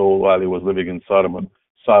vexed his soul while he was living in Sodom.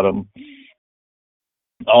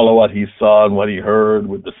 All of what he saw and what he heard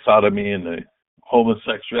with the sodomy and the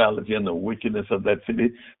homosexuality and the wickedness of that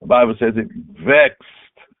city, the Bible says it vexed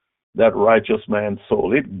that righteous man's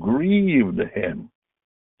soul. It grieved him.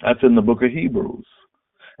 That's in the book of Hebrews.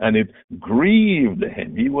 And it grieved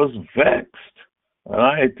him. He was vexed. And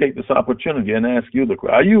I take this opportunity and ask you the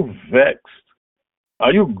question, are you vexed?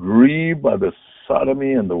 Are you grieved by the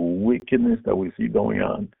sodomy and the wickedness that we see going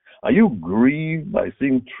on? Are you grieved by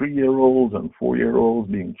seeing 3-year-olds and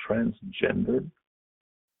 4-year-olds being transgendered?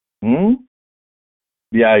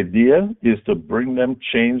 The idea is to bring them,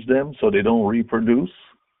 change them so they don't reproduce,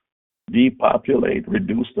 depopulate,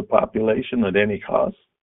 reduce the population at any cost.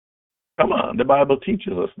 Come on, the Bible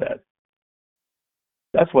teaches us that.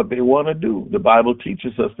 That's what they want to do. The Bible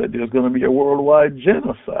teaches us that there's going to be a worldwide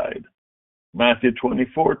genocide. Matthew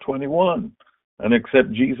 24:21. And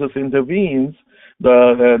except Jesus intervenes,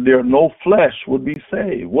 there no flesh would be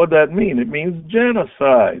saved. What does that mean? It means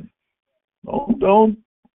genocide. Don't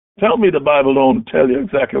tell me the Bible don't tell you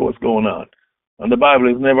exactly what's going on. And the Bible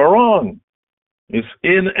is never wrong. It's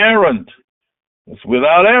inerrant. It's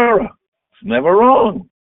without error. It's never wrong.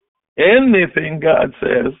 Anything God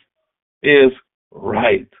says is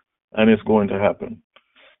right, and it's going to happen.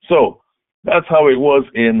 So that's how it was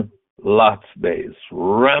in Lot's days.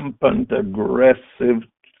 Rampant, aggressive,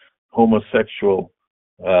 homosexual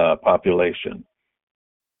population.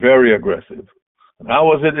 Very aggressive. And how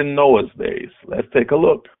was it in Noah's days? Let's take a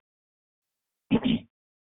look.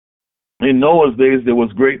 In Noah's days, there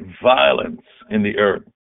was great violence in the earth.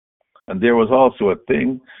 And there was also a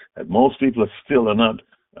thing that most people still are not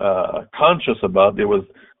conscious about. There was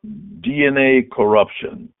DNA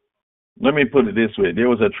corruption. Let me put it this way. There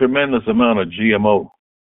was a tremendous amount of GMO.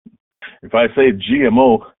 If I say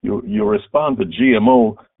GMO, you respond to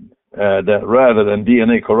GMO that rather than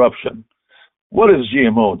DNA corruption. What is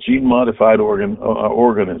GMO? Gene-modified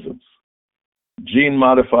organisms.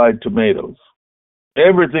 Gene-modified tomatoes.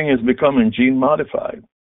 Everything is becoming gene-modified.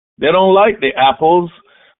 They don't like the apples,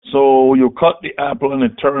 so you cut the apple and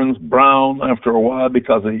it turns brown after a while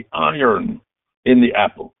because of the iron in the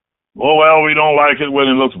apple. Oh, well, we don't like it when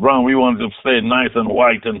it looks brown. We want it to stay nice and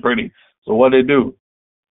white and pretty. So what do?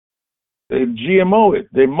 They GMO it.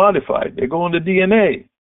 They modify it. They go into DNA.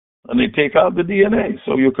 And they take out the DNA.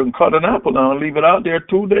 So you can cut an apple now and leave it out there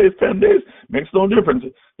 2 days, 10 days. Makes no difference.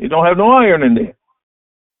 You don't have no iron in there.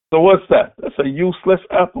 So what's that? That's a useless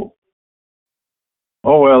apple.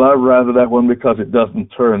 Oh, well, I'd rather that one because it doesn't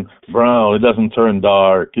turn brown. It doesn't turn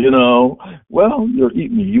dark, you know. Well, you're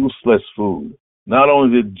eating useless food. Not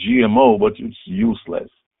only is it GMO, but it's useless.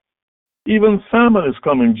 Even salmon is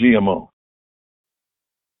coming GMO.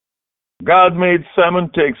 God made salmon,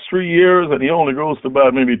 takes 3 years, and he only grows to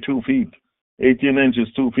about maybe 2 feet, 18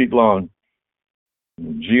 inches, 2 feet long.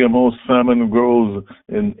 GMO salmon grows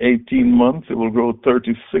in 18 months. It will grow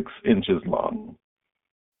 36 inches long.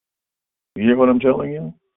 You hear what I'm telling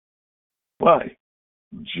you? Why?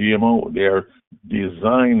 GMO, they're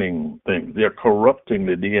designing things. They're corrupting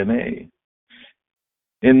the DNA.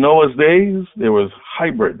 In Noah's days, there was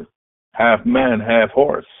hybrid, half man, half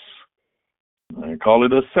horse. I call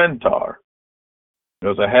it a centaur. There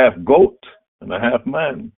was a half goat and a half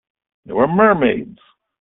man. There were mermaids.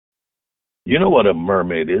 You know what a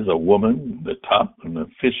mermaid is? A woman, the top, and the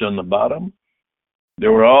fish on the bottom. They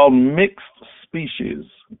were all mixed species,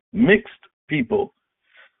 mixed people.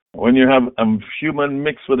 When you have a human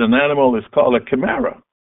mixed with an animal, it's called a chimera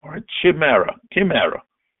or a chimera. Chimera.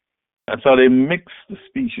 That's how they mixed the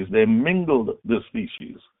species. They mingled the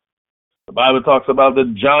species. The Bible talks about the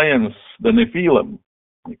giants, the Nephilim.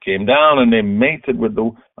 They came down and they mated with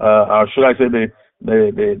the, or should I say,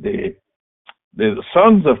 the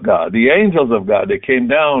sons of God, the angels of God. They came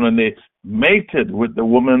down and they mated with the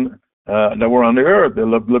woman that were on the earth. They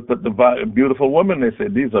looked at the beautiful woman. They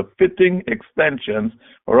said, these are fitting extensions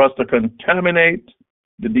for us to contaminate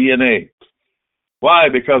the DNA. Why?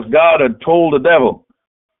 Because God had told the devil,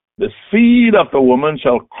 the seed of the woman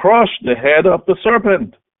shall crush the head of the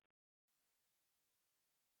serpent.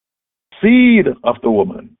 Seed of the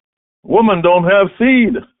woman. Woman don't have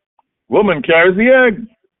seed. Woman carries the egg.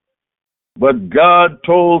 But God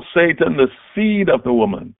told Satan the seed of the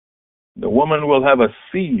woman. The woman will have a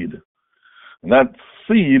seed. And that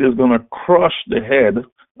seed is going to crush the head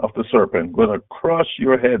of the serpent. Going to crush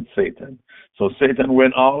your head, Satan. So Satan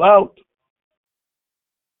went all out.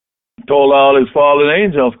 Told all his fallen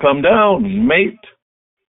angels, come down, mate,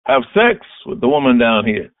 have sex with the woman down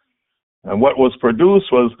here. And what was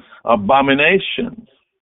produced was abominations,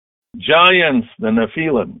 giants, the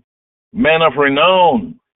Nephilim, men of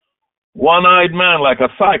renown, one-eyed man like a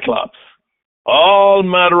cyclops, all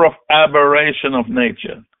matter of aberration of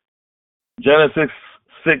nature. Genesis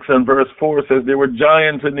 6 and verse 4 says there were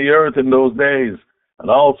giants in the earth in those days, and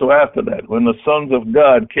also after that, when the sons of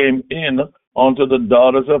God came in unto the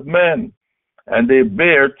daughters of men, and they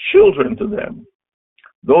bare children to them.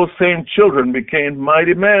 Those same children became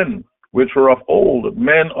mighty men, which were of old,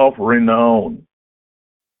 men of renown.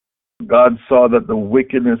 God saw that the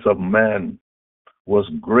wickedness of man was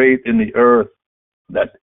great in the earth,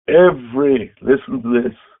 that listen to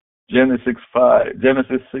this, Genesis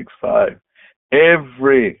 6:5,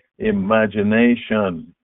 every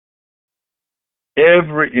imagination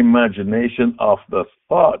of the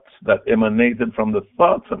thoughts that emanated from the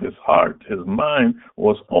thoughts of his heart, his mind,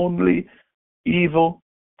 was only evil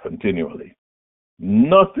continually.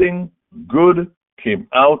 Nothing good came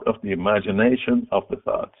out of the imagination of the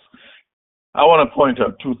thoughts. I want to point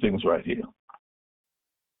out two things right here.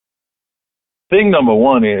 Thing number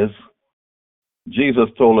one is, Jesus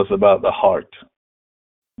told us about the heart,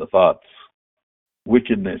 the thoughts,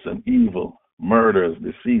 wickedness and evil, murders,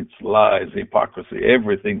 deceits, lies, hypocrisy,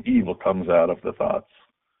 everything evil comes out of the thoughts.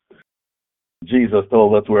 Jesus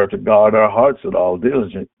told us we are to guard our hearts with all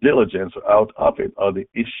diligence. Out of it are the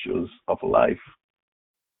issues of life.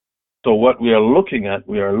 So what we are looking at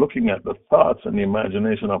the thoughts and the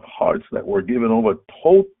imagination of hearts that were given over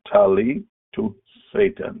totally to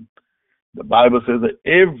Satan. The Bible says that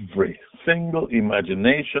every single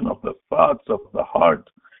imagination of the thoughts of the heart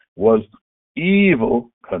was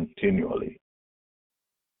evil continually.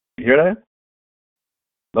 You hear that?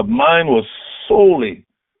 The mind was solely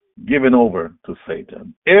given over to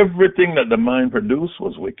Satan. Everything that the mind produced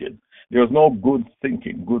was wicked. There was no good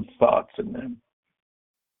thinking, good thoughts in them.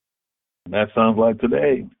 And that sounds like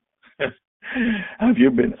today. Have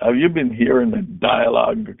you been hearing the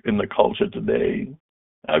dialogue in the culture today?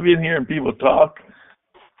 Have you been hearing people talk?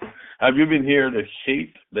 Have you been hearing the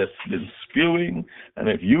hate that's been spewing? And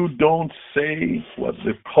if you don't say what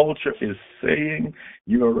the culture is saying,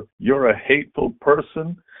 you're a hateful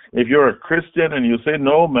person. If you're a Christian and you say,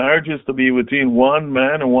 no, marriage is to be between one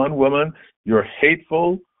man and one woman, you're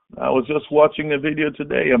hateful. I was just watching a video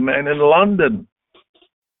today. A man in London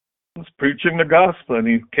was preaching the gospel, and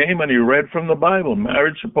he came and he read from the Bible.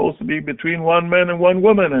 Marriage is supposed to be between one man and one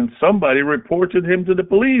woman, and somebody reported him to the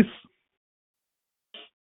police.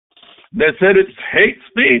 They said it's hate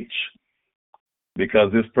speech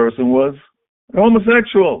because this person was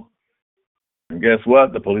homosexual. And guess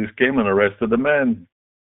what? The police came and arrested the man.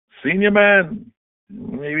 Senior man,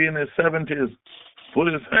 maybe in his 70s,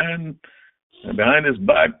 put his hand behind his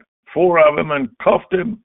back, 4 of them, and cuffed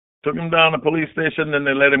him, took him down to the police station, and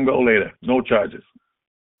they let him go later. No charges.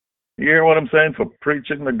 You hear what I'm saying? For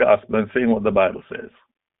preaching the gospel and saying what the Bible says.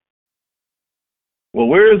 Well,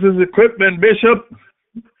 where is his equipment, Bishop?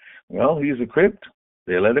 Well, he's equipped.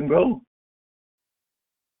 They let him go.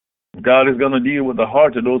 God is going to deal with the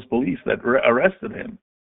heart of those police that arrested him.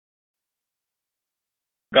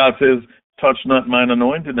 God says, touch not mine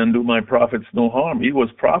anointed and do my prophets no harm. He was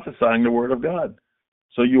prophesying the word of God.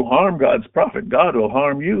 So you harm God's prophet, God will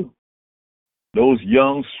harm you. Those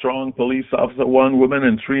young, strong police officers, 1 woman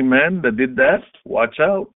and 3 men that did that, watch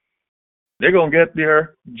out. They're going to get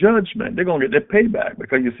their judgment. They're going to get their payback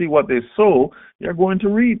because you see what they sow, they're going to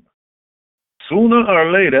reap. sooner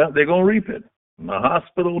or later, they're going to reap it. In a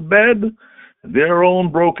hospital bed, their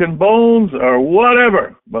own broken bones, or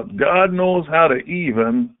whatever. But God knows how to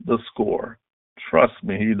even the score. Trust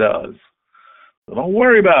me, he does. So don't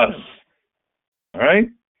worry about it. All right?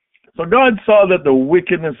 So God saw that the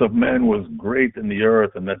wickedness of man was great in the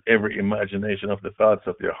earth, and that every imagination of the thoughts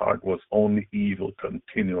of their heart was only evil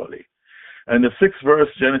continually. And the 6th verse,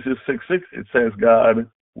 Genesis 6:6, it says God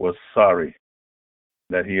was sorry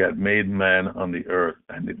that he had made man on the earth,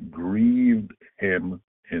 and it grieved him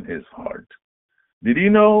in his heart. Did he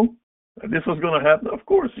know that this was going to happen? Of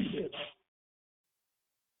course he did.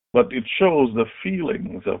 But it shows the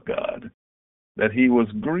feelings of God, that he was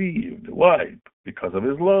grieved. Why? Because of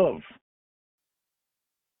his love.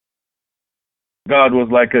 God was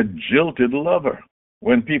like a jilted lover.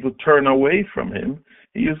 When people turn away from him,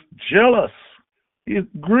 he is jealous.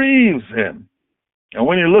 It grieves him. And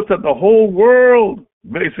when he looked at the whole world,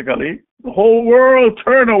 basically, the whole world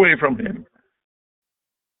turned away from him.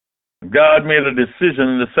 God made a decision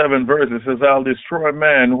in the 7th verse. It says, I'll destroy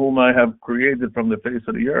man whom I have created from the face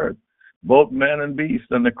of the earth, both man and beast,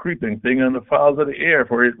 and the creeping thing and the fowls of the air,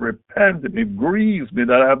 for it repented, it grieves me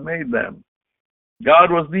that I have made them. God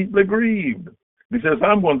was deeply grieved. He says,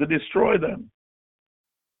 I'm going to destroy them.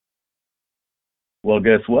 Well,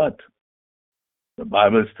 guess what? The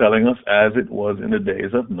Bible is telling us, as it was in the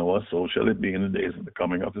days of Noah, so shall it be in the days of the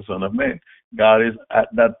coming of the Son of Man. God is at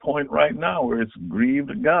that point right now where it's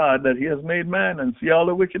grieved God that he has made man, and see all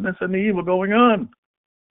the wickedness and the evil going on.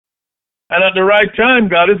 And at the right time,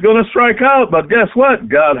 God is going to strike out. But guess what?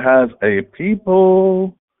 God has a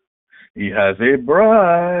people. He has a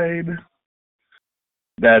bride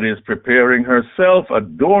that is preparing herself,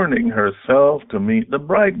 adorning herself to meet the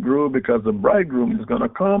bridegroom, because the bridegroom is going to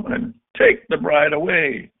come and take the bride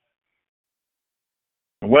away.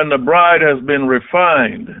 When the bride has been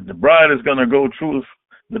refined, the bride is going to go through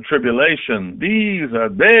the tribulation. These are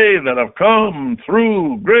they that have come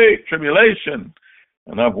through great tribulation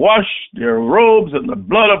and have washed their robes in the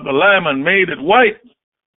blood of the Lamb and made it white.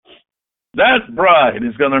 That bride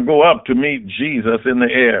is going to go up to meet Jesus in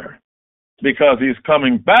the air, because he's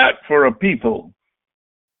coming back for a people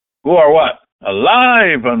who are what?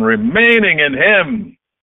 Alive and remaining in him.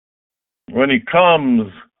 When he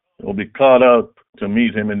comes, they'll be caught up to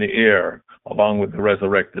meet him in the air, along with the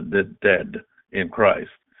resurrected dead in Christ.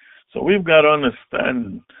 So we've got to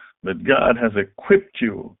understand that God has equipped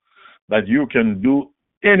you, that you can do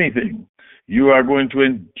anything. You are going to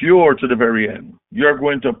endure to the very end. You're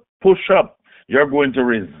going to push up. You're going to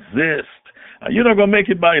resist. You're not going to make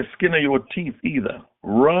it by the skin of your teeth either.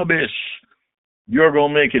 Rubbish. You're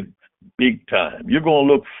going to make it big time. You're going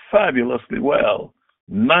to look fabulously well.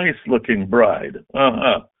 Nice looking bride.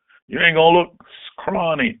 You ain't going to look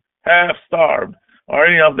scrawny, half-starved, or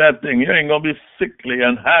any of that thing. You ain't going to be sickly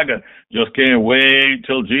and haggard. Just can't wait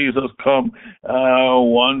till Jesus come.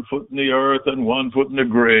 1 foot in the earth and 1 foot in the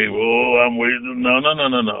grave. Oh, I'm waiting.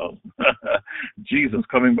 No. Jesus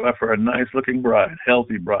coming back for a nice-looking bride,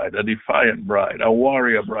 healthy bride, a defiant bride, a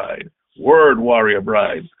warrior bride, word warrior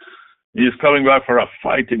bride. He's coming back for a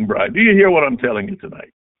fighting bride. Do you hear what I'm telling you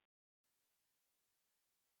tonight?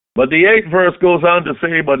 But the 8th verse goes on to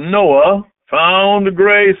say, but Noah found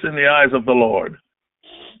grace in the eyes of the Lord.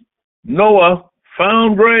 Noah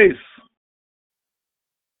found grace.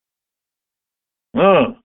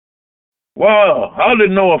 Wow. How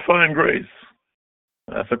did Noah find grace?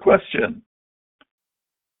 That's a question.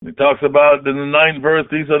 He talks about in the 9th verse,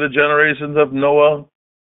 these are the generations of Noah.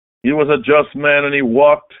 He was a just man and he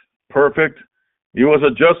walked perfect. He was a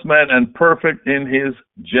just man and perfect in his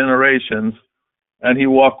generations, and he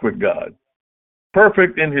walked with God.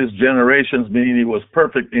 Perfect in his generations, meaning he was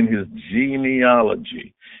perfect in his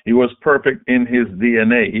genealogy. He was perfect in his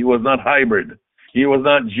DNA. He was not hybrid. He was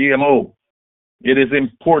not GMO. It is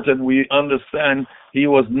important we understand he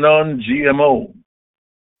was non-GMO.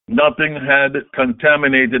 Nothing had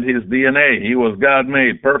contaminated his DNA. He was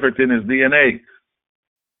God-made, perfect in his DNA.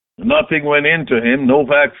 Nothing went into him, no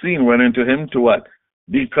vaccine went into him to what?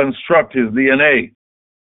 Deconstruct his DNA.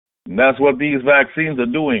 And that's what these vaccines are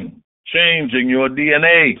doing, changing your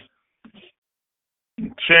DNA,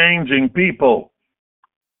 changing people.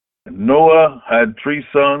 And Noah had 3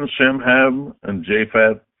 sons, Shem, Ham, and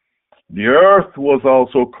Japheth. The earth was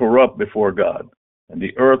also corrupt before God, and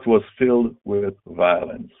the earth was filled with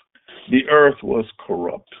violence. The earth was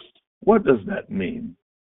corrupt. What does that mean?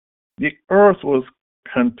 The earth was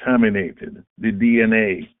contaminated. The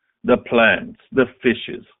DNA, the plants, the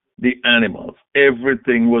fishes, the animals,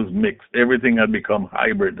 everything was mixed. Everything had become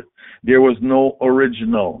hybrid. There was no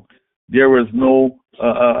original. There was no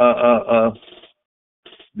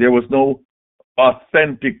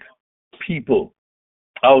authentic people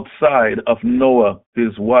outside of Noah,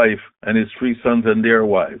 his wife, and his 3 sons and their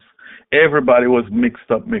wives. Everybody was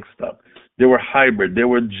mixed up. They were hybrid. They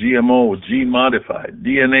were GMO, gene modified,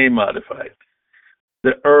 DNA modified.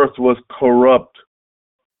 The earth was corrupt.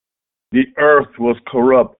 The earth was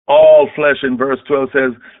corrupt. All flesh, in verse 12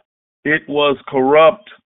 says, it was corrupt.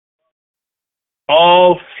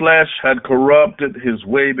 All flesh had corrupted his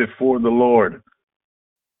way before the Lord.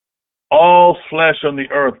 All flesh on the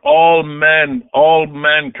earth, all men, all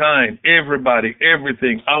mankind, everybody,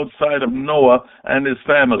 everything outside of Noah and his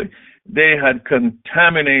family, they had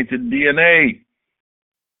contaminated DNA.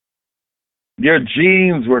 Their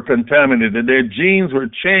genes were contaminated. Their genes were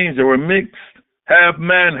changed. They were mixed. Half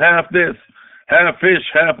man, half this, half fish,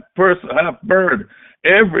 half person, half bird.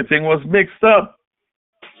 Everything was mixed up.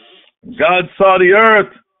 God saw the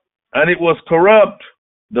earth, and it was corrupt.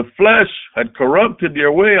 The flesh had corrupted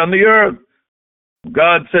their way on the earth.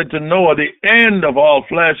 God said to Noah, the end of all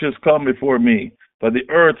flesh has come before me, for the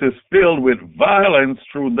earth is filled with violence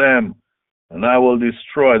through them, and I will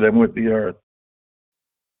destroy them with the earth.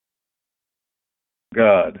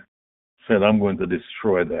 God said, I'm going to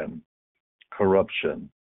destroy them. Corruption.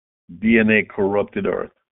 DNA corrupted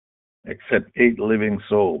earth, except 8 living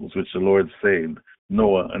souls, which the Lord saved,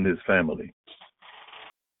 Noah and his family.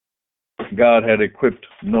 God had equipped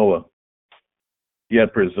Noah. He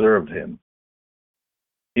had preserved him.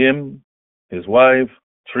 Him, his wife,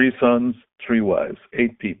 3 sons, 3 wives,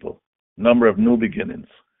 8 people. Number of new beginnings.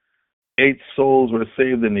 8 souls were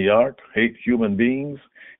saved in the ark, 8 human beings,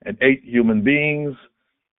 and 8 human beings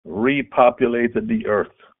repopulated the earth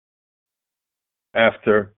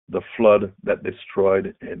after the flood that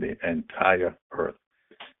destroyed the entire earth.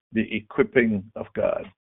 The equipping of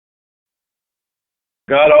God.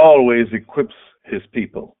 God always equips his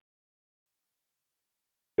people.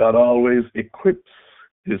 God always equips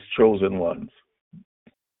his chosen ones.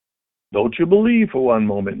 Don't you believe for one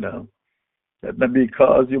moment now that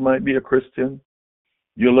because you might be a Christian,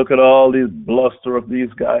 you look at all these bluster of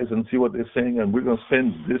these guys and see what they're saying, and we're going to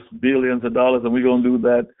spend this billions of dollars, and we're going to do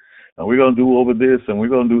that, and we're going to do over this, and we're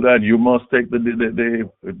going to do that. You must take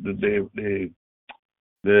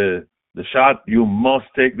the shot. You must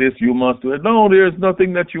take this. You must do it. No, there's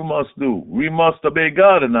nothing that you must do. We must obey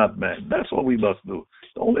God and not man. That's what we must do.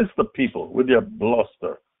 Don't listen to people with their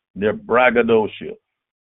bluster, their braggadocio.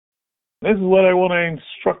 This is what I want to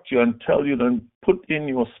instruct you and tell you and put in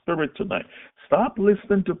your spirit tonight. Stop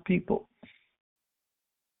listening to people.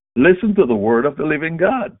 Listen to the word of the living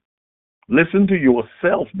God. Listen to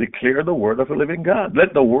yourself. Declare the word of the living God.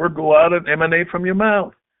 Let the word go out and emanate from your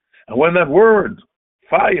mouth. And when that word,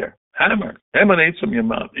 fire, hammer, emanates from your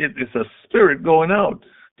mouth, it is a spirit going out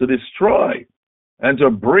to destroy and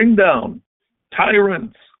to bring down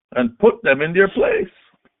tyrants and put them in their place.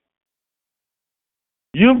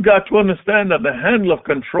 You've got to understand that the handle of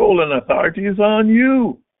control and authority is on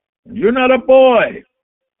you. You're not a boy.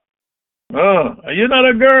 You're not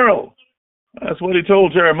a girl. That's what he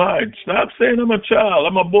told Jeremiah. Stop saying I'm a child,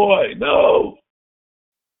 I'm a boy. No.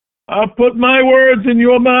 I'll put my words in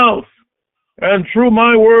your mouth. And through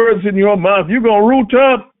my words in your mouth, you're going to root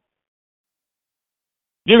up.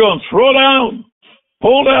 You're going to throw down,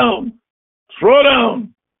 pull down, throw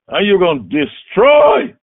down. And you're going to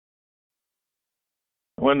destroy.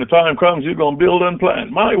 When the time comes, you're going to build and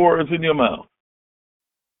plant. My words in your mouth.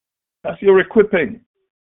 That's your equipping.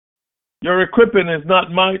 Your equipping is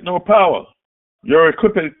not might nor power. Your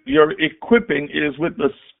equipping is with the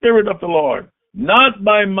Spirit of the Lord. Not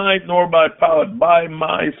by might nor by power, by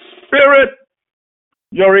my Spirit.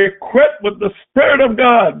 You're equipped with the Spirit of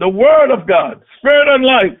God, the Word of God, Spirit and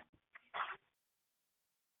life.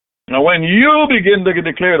 Now, when you begin to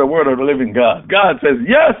declare the Word of the living God, God says,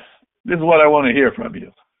 yes, this is what I want to hear from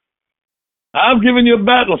you. I've given you a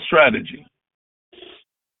battle strategy.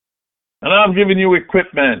 And I've given you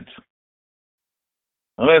equipment.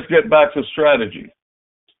 Now let's get back to strategy.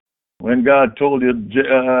 When God told you,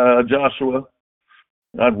 Joshua,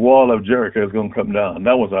 that wall of Jericho is going to come down.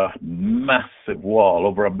 That was a massive wall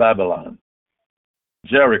over Babylon.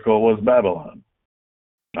 Jericho was Babylon.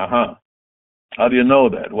 How do you know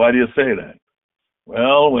that? Why do you say that?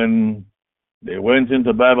 Well, when they went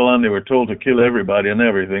into Babylon, they were told to kill everybody and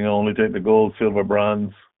everything. Only take the gold, silver,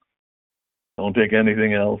 bronze. Don't take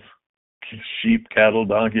anything else. Sheep, cattle,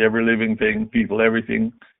 donkey, every living thing, people,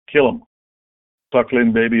 everything. Kill them.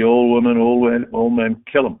 Suckling baby, old woman, old man,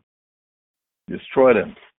 kill them. Destroy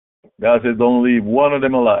them. God says don't leave one of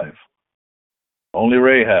them alive. Only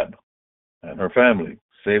Rahab and her family.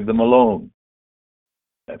 Save them alone.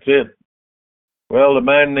 That's it. Well, the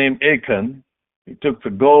man named Achan He took the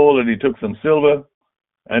gold and he took some silver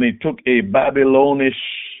and he took a Babylonish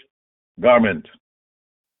garment.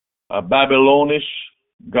 A Babylonish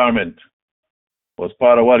garment was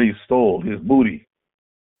part of what he stole, his booty.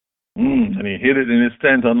 And he hid it in his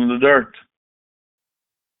tent under the dirt.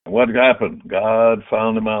 And what happened? God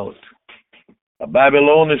found him out. A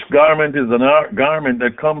Babylonish garment is an art garment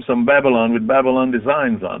that comes from Babylon with Babylon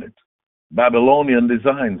designs on it. Babylonian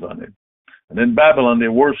designs on it. And in Babylon, they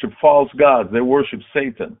worship false gods. They worship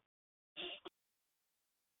Satan.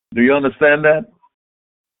 Do you understand that?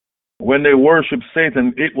 When they worship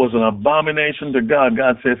Satan, it was an abomination to God.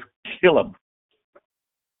 God says, kill them.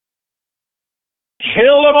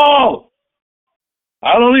 Kill them all.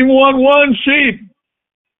 I don't even want one sheep.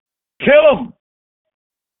 Kill them.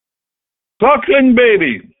 Suckling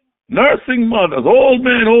baby, nursing mothers, old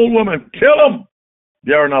men, old women, kill them.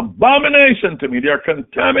 They are an abomination to me. They are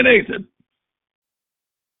contaminated.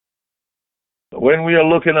 When we are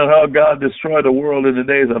looking at how God destroyed the world in the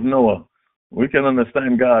days of Noah, we can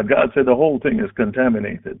understand God. God said the whole thing is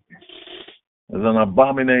contaminated. It's an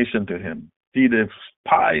abomination to him. He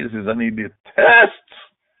despises and he detests,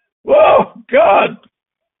 oh God,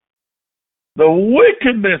 the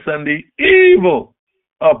wickedness and the evil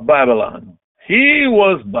of Babylon. He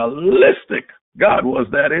was ballistic. God was,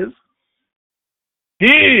 that is.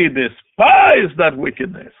 He despised that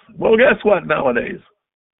wickedness. Well, guess what nowadays?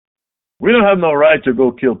 We don't have no right to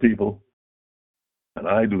go kill people. And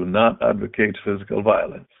I do not advocate physical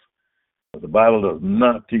violence. But the Bible does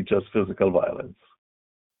not teach us physical violence.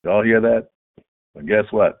 Y'all hear that? But guess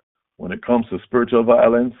what? When it comes to spiritual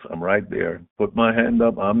violence, I'm right there. Put my hand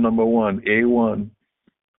up. I'm number one, A1.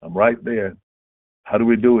 I'm right there. How do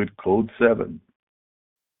we do it? Code 7.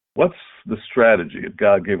 What's the strategy that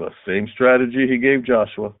God gave us? Same strategy he gave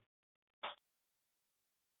Joshua.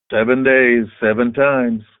 7 days, 7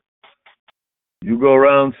 times. You go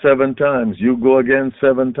around 7 times. You go again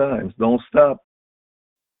 7 times. Don't stop.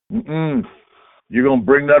 You're going to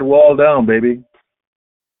bring that wall down, baby.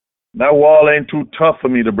 That wall ain't too tough for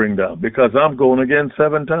me to bring down because I'm going again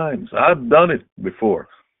 7 times. I've done it before.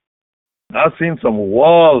 I've seen some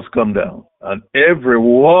walls come down. And every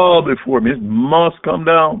wall before me must come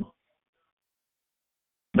down.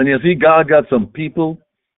 And you see, God got some people,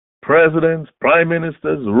 presidents, prime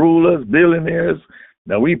ministers, rulers, billionaires,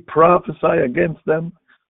 that we prophesy against them.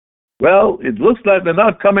 Well, it looks like they're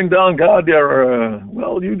not coming down, God. They're,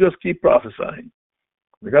 well, you just keep prophesying.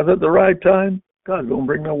 Because at the right time, God's going to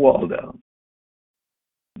bring the wall down.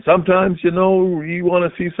 Sometimes, you know, you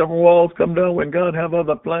want to see some walls come down when God have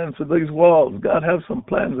other plans for these walls. God have some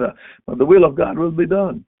plans, but the will of God will be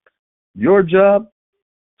done. Your job,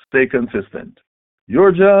 stay consistent.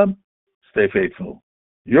 Your job, stay faithful.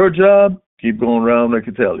 Your job, keep going around like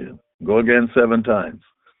I tell you. Go again 7 times.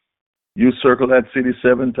 You circle that city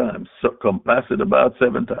 7 times. Compass it about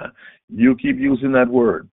 7 times. You keep using that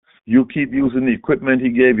word. You keep using the equipment he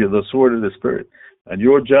gave you, the sword of the Spirit. And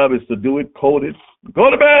your job is to do it, code it,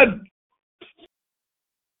 go to bed.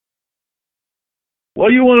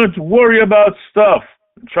 Well, you want to worry about stuff.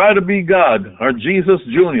 Try to be God or Jesus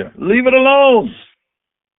Jr. Leave it alone.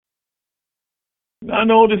 I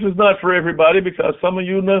know this is not for everybody because some of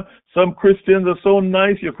you know, some Christians are so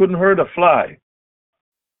nice you couldn't hurt a fly.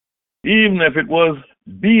 Even if it was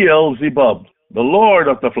Beelzebub, the Lord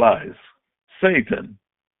of the flies, Satan.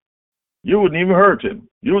 You wouldn't even hurt him.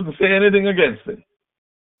 You wouldn't say anything against him.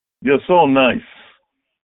 You're so nice.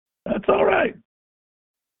 That's all right.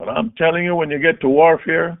 But I'm telling you, when you get to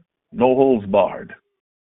warfare, no holds barred.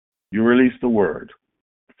 You release the word.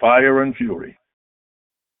 Fire and fury.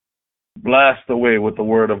 Blast away with the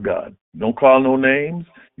word of God. Don't call no names.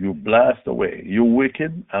 You blast away. You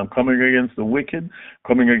wicked. I'm coming against the wicked.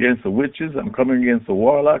 Coming against the witches. I'm coming against the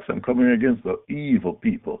warlocks. I'm coming against the evil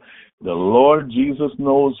people. The Lord Jesus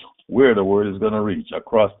knows where the word is going to reach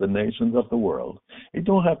across the nations of the world. It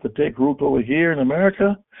don't have to take root over here in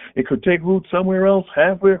America. It could take root somewhere else,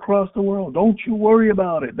 halfway across the world. Don't you worry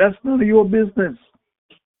about it. That's none of your business.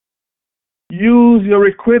 Use your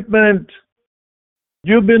equipment.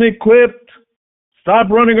 You've been equipped. Stop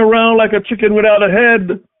running around like a chicken without a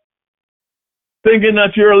head, thinking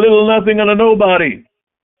that you're a little nothing and a nobody.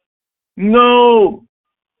 No.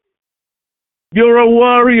 You're a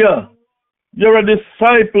warrior. You're a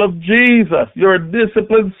disciple of Jesus. You're a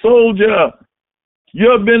disciplined soldier.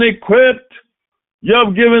 You've been equipped.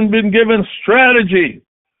 You've been given strategy,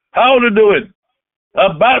 how to do it,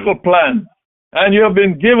 a battle plan. And you have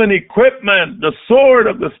been given equipment, the sword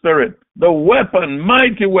of the Spirit, the weapon,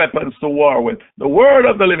 mighty weapons to war with, the word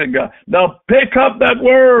of the living God. Now pick up that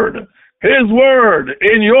word. His word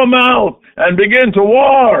in your mouth and begin to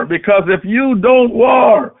war. Because if you don't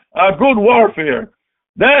war a good warfare,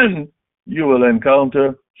 then you will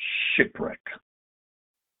encounter shipwreck.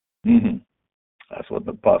 That's what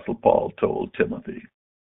the Apostle Paul told Timothy.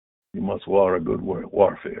 You must war a good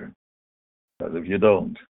warfare. Because if you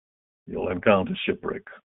don't, you'll encounter shipwreck.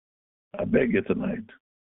 I beg you tonight,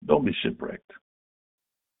 don't be shipwrecked.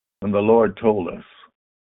 And the Lord told us,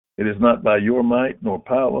 it is not by your might nor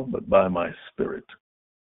power, but by my Spirit.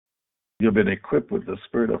 You've been equipped with the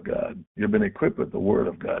Spirit of God. You've been equipped with the Word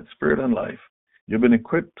of God, Spirit and life. You've been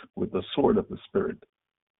equipped with the sword of the Spirit.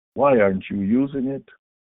 Why aren't you using it?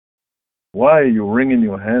 Why are you wringing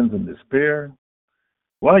your hands in despair?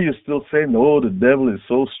 Why are you still saying, oh, the devil is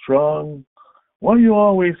so strong? Why are you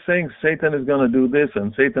always saying Satan is going to do this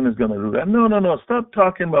and Satan is going to do that? No. Stop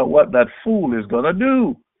talking about what that fool is going to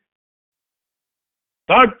do.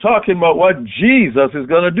 Start talking about what Jesus is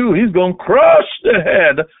going to do. He's going to crush the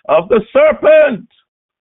head of the serpent.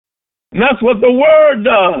 And that's what the Word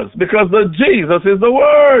does, because the Jesus is the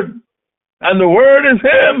Word. And the Word is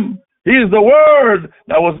Him. He is the Word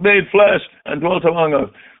that was made flesh and dwelt among us.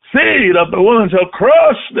 Seed of the woman shall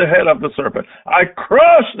crush the head of the serpent. I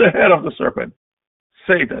crush the head of the serpent,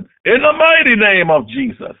 Satan, in the mighty name of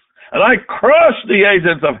Jesus. And I crush the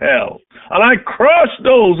agents of hell. And I crush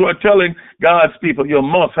those who are telling God's people, you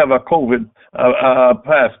must have a COVID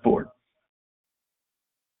passport.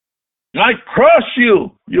 I crush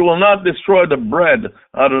you. You will not destroy the bread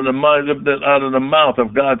out of the mouth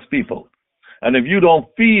of God's people. And if you don't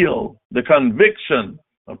feel the conviction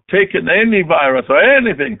of taking any virus or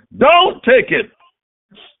anything, don't take it.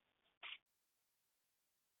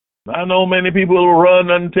 I know many people will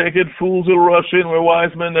run and take it. Fools will rush in where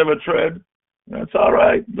wise men never tread. That's all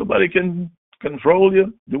right. Nobody can control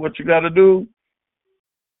you. Do what you got to do.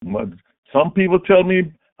 But some people tell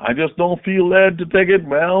me, I just don't feel led to take it.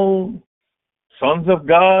 Well, sons of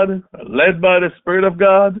God, led by the Spirit of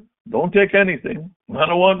God, don't take anything. I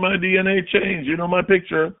don't want my DNA changed. You know my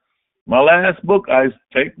picture. My last book, I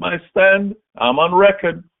take my stand. I'm on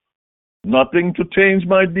record. Nothing to change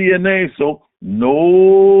my DNA, so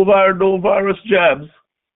no virus jabs.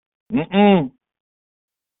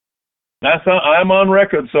 That's how I'm on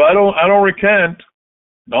record, so I don't recant.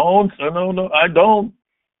 No, I don't.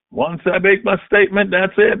 Once I make my statement,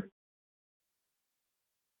 that's it.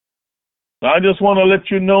 I just want to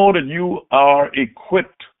let you know that you are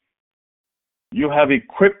equipped. You have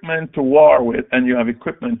equipment to war with, and you have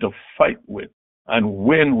equipment to fight with and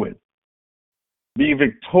win with. Be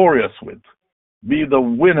victorious with. Be the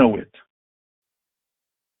winner with.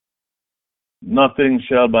 Nothing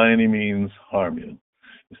shall by any means harm you.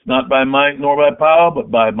 It's not by might nor by power,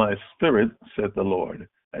 but by my Spirit, saith the Lord.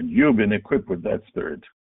 And you've been equipped with that Spirit.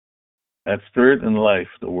 That Spirit and life,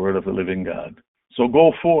 the Word of the living God. So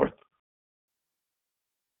go forth.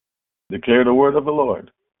 Declare the word of the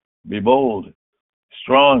Lord. Be bold,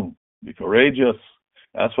 strong, be courageous.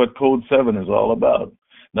 That's what Code 7 is all about.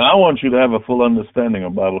 Now, I want you to have a full understanding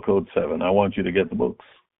of Bible Code 7. I want you to get the books.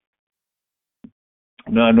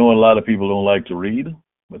 Now, I know a lot of people don't like to read,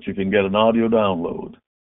 but you can get an audio download.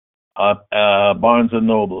 Barnes &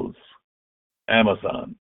 Nobles,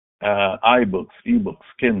 Amazon, iBooks, eBooks,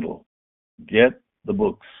 Kindle. Get the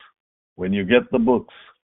books. When you get the books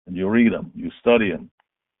and you read them, you study them,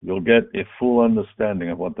 you'll get a full understanding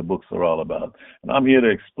of what the books are all about. And I'm here to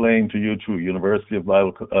explain to you through University of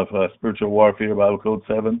Spiritual Warfare, Bible Code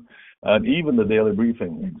 7, and even the Daily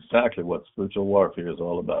Briefing, exactly what spiritual warfare is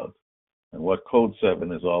all about and what Code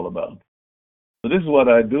 7 is all about. So this is what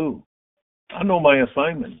I do. I know my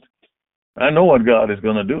assignment. I know what God is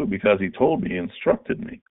going to do because He told me, He instructed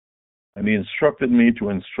me. And He instructed me to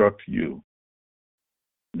instruct you.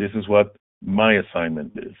 This is what my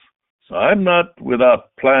assignment is. So I'm not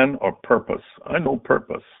without plan or purpose. I know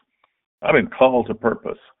purpose. I've been called to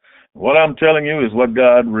purpose. What I'm telling you is what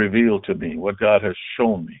God revealed to me, what God has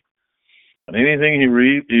shown me. And anything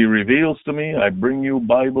He reveals to me, I bring you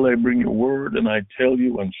Bible, I bring you Word, and I tell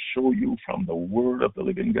you and show you from the Word of the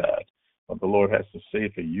living God what the Lord has to say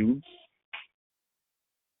for you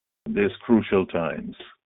in these crucial times,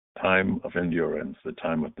 time of endurance, the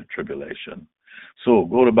time of the tribulation. So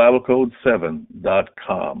go to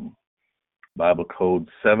BibleCode7.com.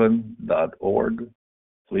 BibleCode7.org.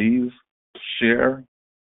 Please share,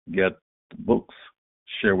 get books,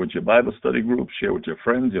 share with your Bible study group, share with your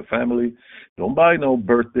friends, your family. Don't buy no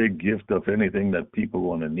birthday gift of anything that people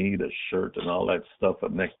want to need, a shirt and all that stuff, a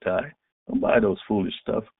necktie. Don't buy those foolish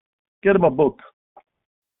stuff. Get them a book.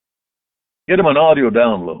 Get them an audio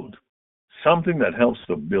download. Something that helps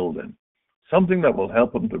to build them. Something that will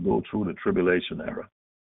help them to go through the tribulation era.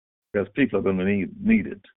 because people are going to need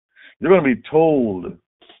it. You're going to be told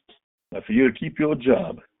that for you to keep your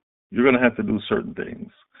job, you're going to have to do certain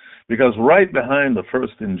things. Because right behind the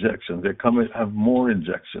first injections, they're coming have more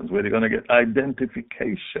injections where they're going to get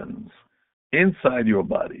identifications inside your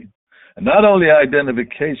body. And not only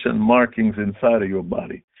identification markings inside of your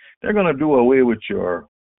body, they're going to do away with your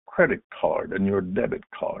credit card and your debit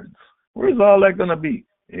cards. Where's all that going to be?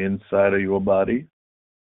 Inside of your body.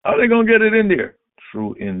 How are they going to get it in there?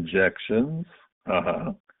 Through injections,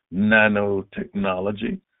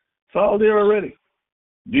 nanotechnology. It's all there already.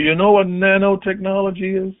 Do you know what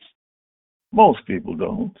nanotechnology is? Most people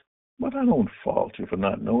don't, but I don't fault you for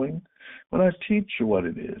not knowing when I teach you what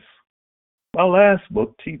it is. My last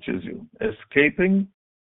book teaches you Escaping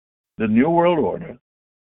the New World Order,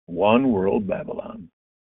 One World Babylon.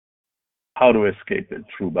 How to escape it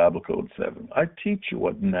through Bible Code 7. I teach you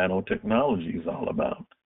what nanotechnology is all about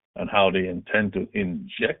and how they intend to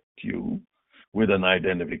inject you with an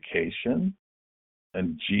identification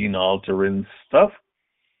and gene-altering stuff.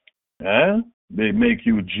 They make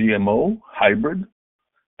you GMO, hybrid,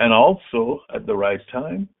 and also, at the right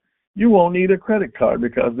time, you won't need a credit card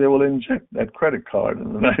because they will inject that credit card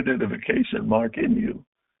and an identification mark in you.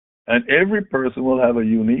 And every person will have a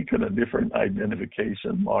unique and a different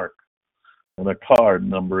identification mark and a card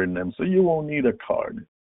number in them. So you won't need a card.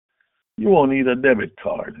 You won't need a debit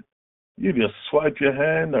card. You just swipe your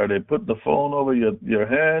hand or they put the phone over your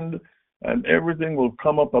hand and everything will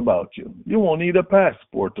come up about you. You won't need a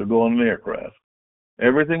passport to go on an aircraft.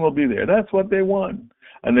 Everything will be there. That's what they want.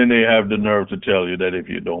 And then they have the nerve to tell you that if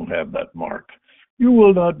you don't have that mark, you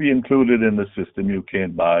will not be included in the system. You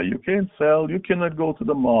can't buy, you can't sell, you cannot go to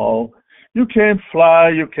the mall, you can't fly,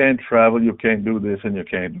 you can't travel, you can't do this and you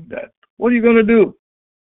can't do that. What are you going to do?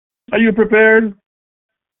 Are you prepared?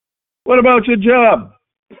 What about your job?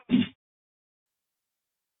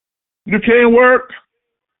 You can't work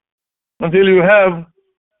until you have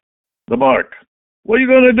the mark. What are you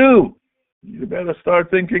going to do? You better start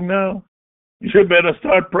thinking now. You better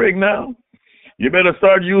start praying now. You better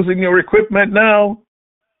start using your equipment now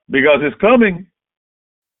because it's coming.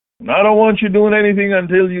 And I don't want you doing anything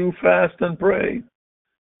until you fast and pray.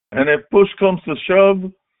 And if push comes to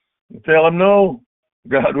shove, tell him no.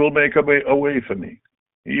 God will make a way for me.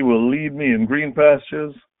 He will lead me in green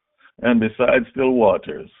pastures and beside still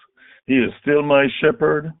waters. He is still my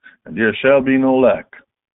shepherd, and there shall be no lack.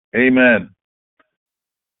 Amen.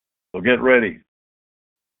 So get ready.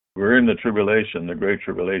 We're in the tribulation, the great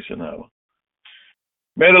tribulation hour.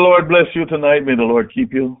 May the Lord bless you tonight. May the Lord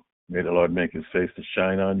keep you. May the Lord make his face to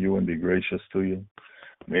shine on you and be gracious to you.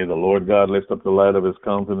 May the Lord God lift up the light of his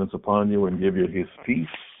countenance upon you and give you his peace,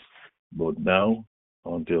 both now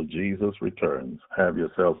until Jesus returns. Have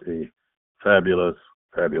yourself a fabulous,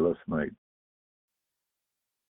 fabulous night.